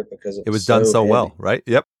care because it was done so heavy. well, right?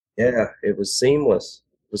 Yep. Yeah, it was seamless.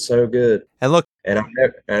 It was so good. And look,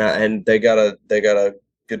 and they got a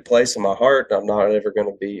good place in my heart. I'm not ever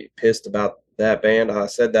going to be pissed about that band. I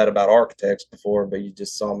said that about Architects before, but you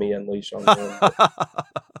just saw me unleash on them.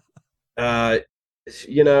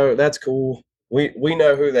 That's cool. We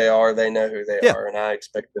know who they are. They know who they are, and I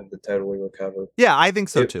expect them to totally recover. Yeah, I think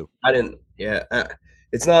so too.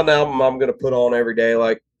 It's not an album I'm going to put on every day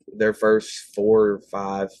like their first 4 or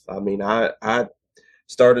 5. I mean, I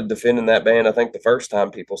started defending that band, I think, the first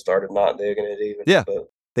time people started not digging it even. Yeah. But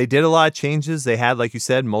they did a lot of changes. They had, like you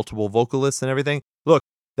said, multiple vocalists and everything. Look,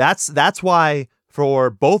 that's why for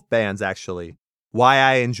both bands, actually, why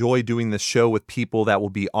I enjoy doing this show with people that will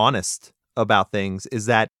be honest about things is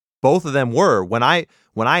that both of them were. When I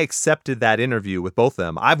accepted that interview with both of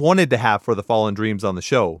them, I've wanted to have For the Fallen Dreams on the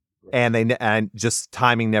show, and just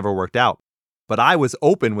timing never worked out. But I was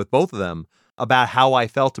open with both of them about how I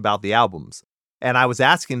felt about the albums. And I was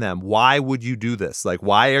asking them, why would you do this? Like,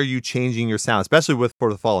 why are you changing your sound, especially with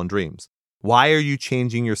For the Fallen Dreams? Why are you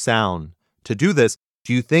changing your sound to do this?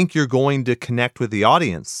 Do you think you're going to connect with the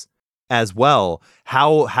audience as well?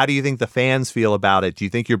 How do you think the fans feel about it? Do you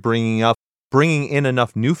think you're bringing in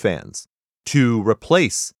enough new fans to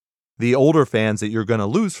replace the older fans that you're going to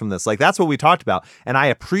lose from this? Like, that's what we talked about. And I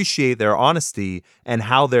appreciate their honesty and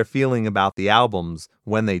how they're feeling about the albums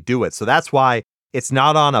when they do it. So that's why it's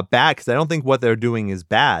not on a bad, because I don't think what they're doing is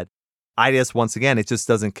bad. I just, once again, it just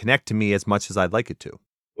doesn't connect to me as much as I'd like it to.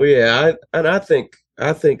 Well, yeah, I think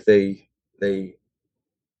they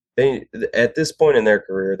at this point in their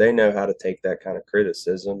career, they know how to take that kind of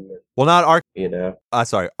criticism. Well, not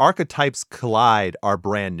Archetypes Collide are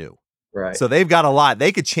brand new. Right. So they've got a lot.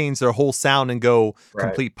 They could change their whole sound and go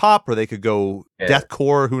complete pop, or they could go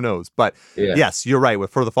deathcore, who knows. But yes, you're right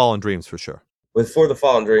with For the Fallen Dreams for sure. With For the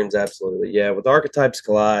Fallen Dreams, absolutely. Yeah, with Archetypes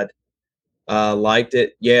Collide, liked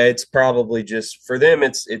it. Yeah, it's probably just, for them,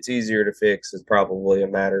 it's easier to fix. It's probably a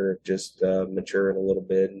matter of just maturing a little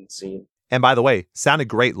bit and seeing. And by the way, sounded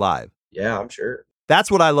great live. Yeah, I'm sure. That's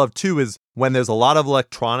what I love too, is when there's a lot of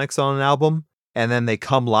electronics on an album and then they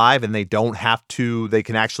come live and they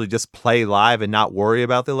can actually just play live and not worry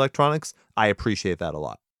about the electronics. I appreciate that a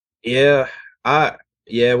lot. Yeah,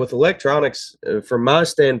 with electronics, from my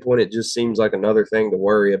standpoint, it just seems like another thing to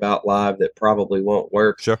worry about live that probably won't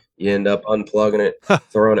work. Sure. You end up unplugging it,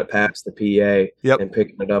 throwing it past the PA, and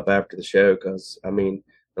picking it up after the show. Because, I mean,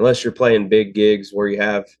 unless you're playing big gigs where you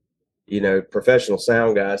have, professional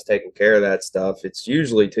sound guys taking care of that stuff, it's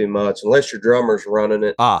usually too much, unless your drummer's running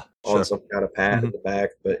it on some kind of pad in the back.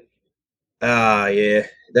 But,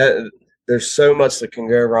 there's so much that can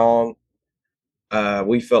go wrong.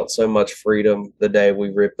 We felt so much freedom the day we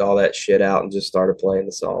ripped all that shit out and just started playing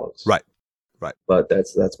the songs. Right. But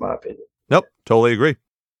that's my opinion. Nope, totally agree.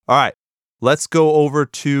 All right, let's go over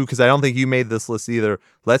to, because I don't think you made this list either.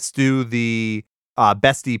 Let's do the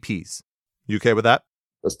best EPs. You okay with that?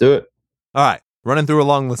 Let's do it. All right, running through a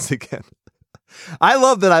long list again. I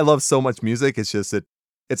love so much music. It's just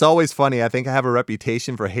it's always funny. I think I have a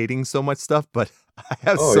reputation for hating so much stuff, but I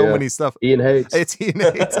have many stuff. Ian hates. It's Ian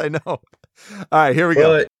hates, I know. All right, here we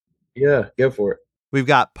go. Yeah, go for it. We've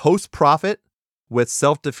got Post Profit with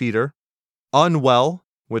Self-Defeater, Unwell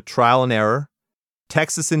with Trial and Error,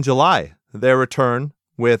 Texas in July, their return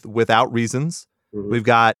with Without Reasons. We've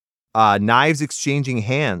got Knives Exchanging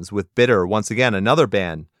Hands with Bitter, once again, another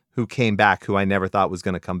band who came back who I never thought was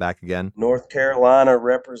going to come back again. North Carolina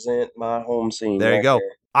represent my home scene. There right you go.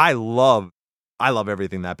 there. I love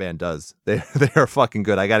everything that band does. They're fucking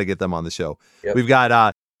good. I got to get them on the show. Yep. We've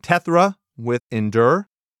got Tethra with Endure,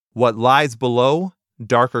 What Lies Below,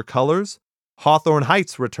 Darker Colors, Hawthorne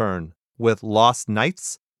Heights return with Lost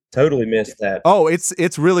Nights. Totally missed that. Oh,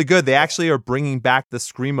 it's really good. They actually are bringing back the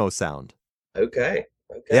screamo sound. Okay.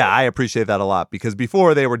 Yeah, I appreciate that a lot because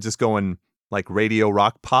before they were just going like radio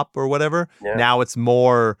rock pop or whatever. Yeah. Now it's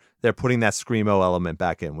more, they're putting that screamo element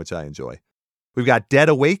back in, which I enjoy. We've got Dead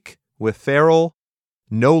Awake with Feral,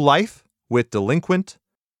 No Life with Delinquent,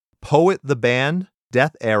 Poet the Band,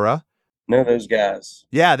 Death Era. Know those guys.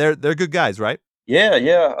 Yeah, they're good guys, right? Yeah.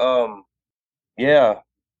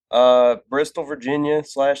 Bristol, Virginia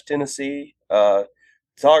 / Tennessee. I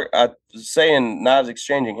was saying Knives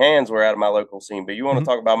Exchanging Hands were out of my local scene, but you want to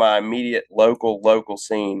talk about my immediate local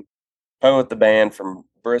scene. Poet the Band from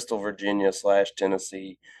Bristol, Virginia /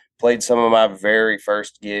 Tennessee. Played some of my very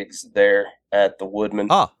first gigs there at the Woodman.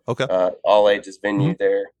 Oh, okay. All ages venue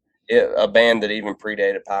there. A band that even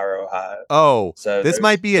predated Pyro, Ohio. Oh, so this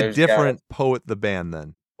might be a different guys. Poet the Band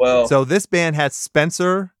then. Well, so this band had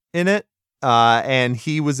Spencer in it, and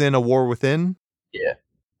he was in A War Within. Yeah.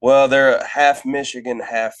 Well, they're a half Michigan,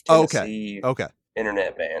 half Tennessee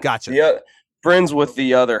internet band. Gotcha. Friends with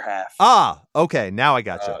the other half. Ah, okay. Now I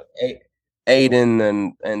gotcha.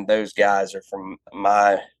 Aiden and those guys are from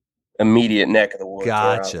my immediate neck of the woods.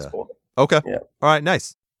 Gotcha. Okay. Yeah. All right.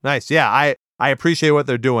 Nice. Yeah, I appreciate what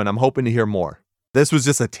they're doing. I'm hoping to hear more. This was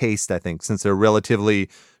just a taste, I think, since they're relatively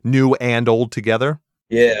new and old together.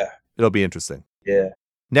 Yeah. It'll be interesting. Yeah.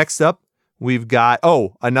 Next up, we've got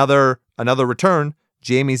another return,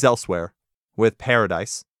 Jamie's Elsewhere with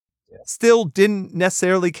Paradise. Yeah. Still didn't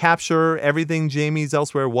necessarily capture everything Jamie's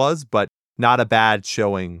Elsewhere was, but not a bad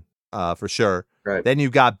showing for sure. Right. Then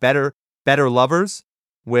you've got Better Lovers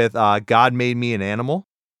with God Made Me an Animal,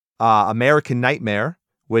 American Nightmare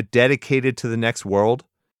with Dedicated to the Next World,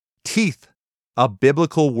 Teeth, A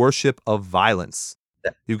Biblical Worship of Violence.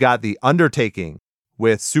 You've got The Undertaking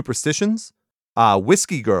with Superstitions,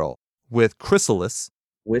 Whiskey Girl with Chrysalis.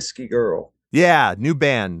 Whiskey Girl. Yeah, new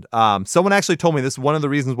band. Someone actually told me this is one of the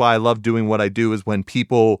reasons why I love doing what I do is when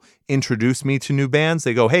people introduce me to new bands,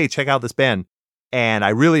 they go, hey, check out this band. And I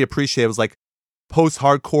really appreciate it. It was like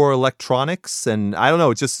post-hardcore electronics. And I don't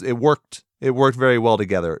know, it worked. It worked very well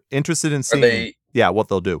together. Interested in seeing what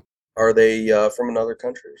they'll do. Are they from another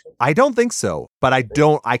country or something? I don't think so, but I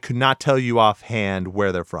could not tell you offhand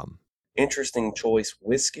where they're from. Interesting choice.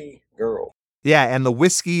 Whiskey Girl. Yeah, and the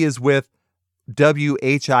whiskey is with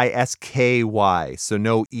WHISKY, so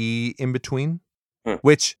no E in between,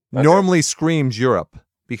 which normally screams Europe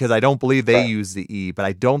because I don't believe they use the E, but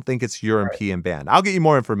I don't think it's European band. I'll get you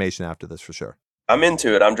more information after this for sure. I'm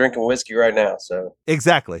into it. I'm drinking whiskey right now, so.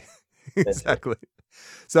 Exactly. Exactly.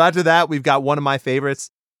 So after that, we've got one of my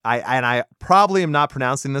favorites. I probably am not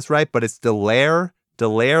pronouncing this right, but it's Delaire the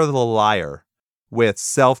Liar with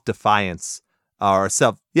Self-Defense,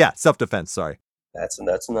 Self-Defense, sorry. That's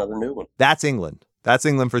another new one. That's England. That's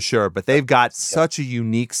England for sure. But they've got such a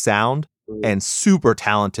unique sound and super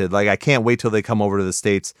talented. Like, I can't wait till they come over to the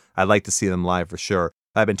States. I'd like to see them live for sure.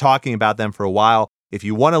 I've been talking about them for a while. If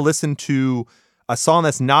you want to listen to a song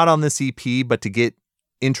that's not on this EP, but to get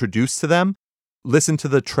introduced to them, listen to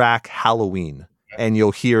the track Halloween, and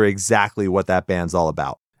you'll hear exactly what that band's all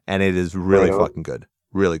about. And it is really fucking good.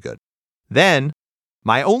 Really good. Then,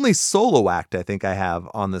 my only solo act I think I have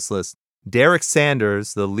on this list, Derek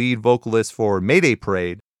Sanders, the lead vocalist for Mayday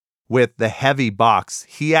Parade, with the Heavy Box.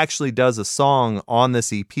 He actually does a song on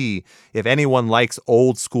this EP. If anyone likes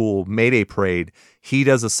old school Mayday Parade, he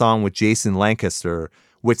does a song with Jason Lancaster,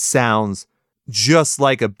 which sounds just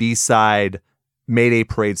like a B-side Mayday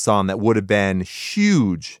Parade song that would have been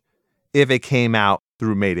huge if it came out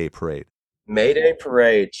through Mayday Parade. Mayday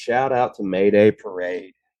Parade. Shout out to Mayday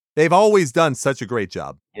Parade. They've always done such a great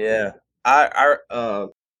job. Yeah.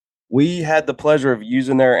 We had the pleasure of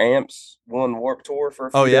using their amps on Warped Tour for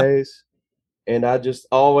a few days. And I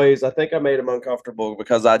think I made them uncomfortable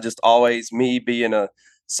because me being a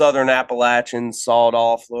Southern Appalachian, sawed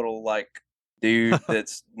off little dude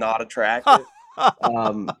that's not attractive,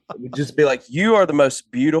 would just be like, you are the most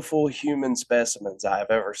beautiful human specimens I have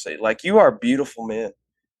ever seen. Like, you are beautiful men.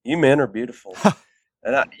 You men are beautiful.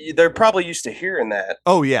 And they're probably used to hearing that.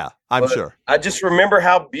 Oh, yeah, I'm But sure. I just remember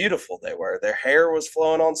how beautiful they were. Their hair was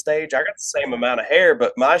flowing on stage. I got the same amount of hair,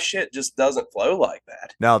 but my shit just doesn't flow like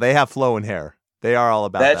that. No, they have flowing hair. They are all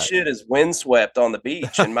about That that. shit is windswept on the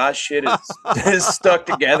beach, and my shit is stuck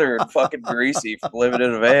together and fucking greasy from living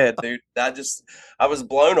in a van, dude. I was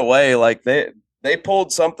blown away. Like they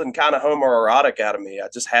pulled something kind of homoerotic out of me. I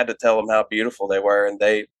just had to tell them how beautiful they were, and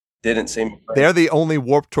they didn't seem. They're the only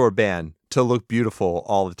Warped Tour band to look beautiful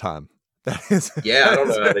all the time. That is. Yeah, I don't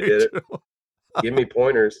know how they did it. Give me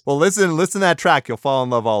pointers. Well, listen to that track. You'll fall in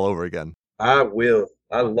love all over again. I will.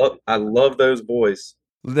 I love those boys.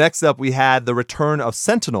 Next up, we had the return of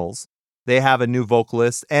Sentinels. They have a new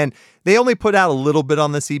vocalist, and they only put out a little bit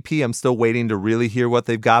on this EP. I'm still waiting to really hear what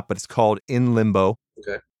they've got, but it's called In Limbo.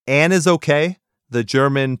 Okay. Anne is Okay, the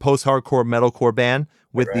German post-hardcore metalcore band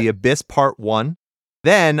with The Abyss Part 1.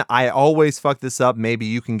 Then, I always fuck this up. Maybe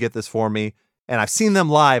you can get this for me. And I've seen them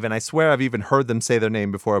live, and I swear I've even heard them say their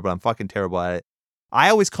name before, but I'm fucking terrible at it. I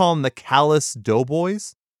always call them the Callous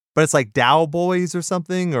Doughboys, but it's like Dow Boys or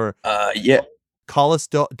something, or yeah, Callous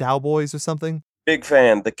Dow Boys or something. Big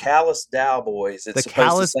fan. The Callous Dow Boys. It's the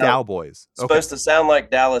Callous Dow Boys. It's supposed to sound like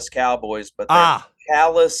Dallas Cowboys, but they're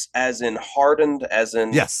callous as in hardened, as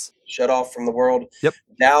in shut off from the world. Yep.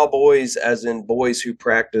 Dow Boys as in boys who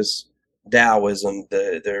practice Taoism,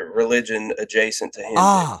 the religion adjacent to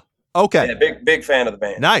Hindu. Okay. Yeah, big fan of the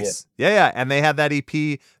band. Nice. Yeah. And they have that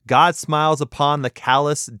EP, God Smiles Upon the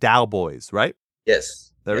Callous Dow Boys, right?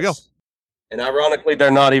 Yes. There we go. And ironically,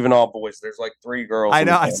 they're not even all boys. There's like 3 girls. I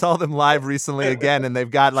know. I saw them live recently again, and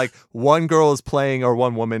they've got like one girl is playing, or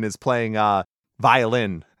one woman is playing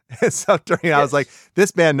violin. So I was like,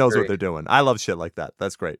 this band knows what they're doing. I love shit like that.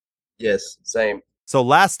 That's great. Yes, same. So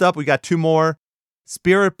last up, we got 2 more.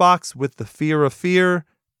 Spirit Box with The Fear of Fear,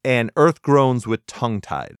 and Earth Groans with Tongue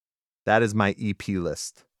Tied. That is my EP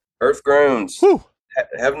list. Earth Groans. Whew.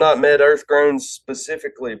 Have not met Earth Groans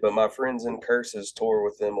specifically, but my friends in Curses tour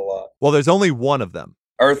with them a lot. Well, there's only one of them.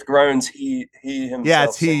 Earth Groans, he himself. Yeah,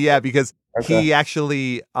 it's he, because he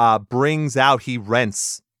actually he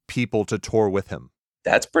rents people to tour with him.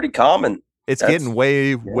 That's pretty common. It's getting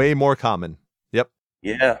way more common. Yep.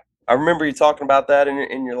 Yeah. I remember you talking about that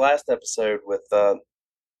in your last episode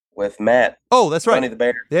with Matt. Oh, that's right. Bunny the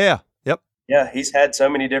Bear. Yeah. Yep. Yeah, he's had so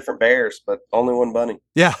many different bears, but only one bunny.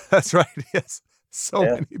 Yeah, that's right. Yes. So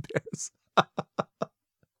many bears.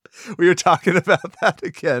 We were talking about that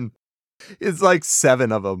again. It's like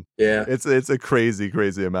 7 of them. Yeah. It's a crazy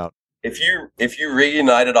amount. If you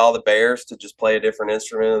reunited all the bears to just play a different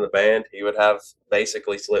instrument in the band, he would have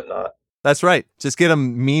basically Slipknot. That's right. Just get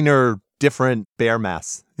them meaner, different bear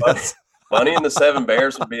mass. Yes. Bunny and the 7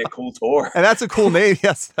 Bears would be a cool tour. And that's a cool name.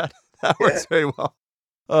 Yes, that works very well.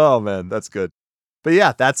 Oh man, that's good. But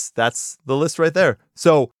yeah, that's the list right there.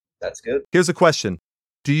 So that's good. Here's a question.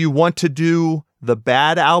 Do you want to do the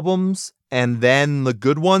bad albums and then the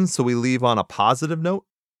good ones so we leave on a positive note?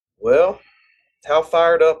 Well, how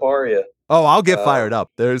fired up are you? Oh, I'll get fired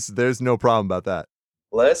up. There's no problem about that.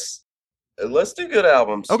 Let's do good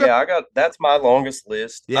albums. Okay. Yeah, that's my longest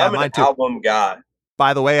list. Yeah, I'm an album guy.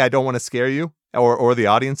 By the way, I don't want to scare you or the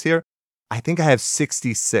audience here. I think I have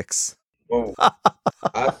 66. Whoa.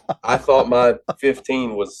 I thought my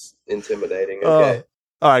 15 was intimidating. Okay.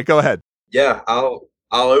 All right, go ahead. Yeah, I'll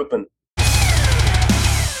open.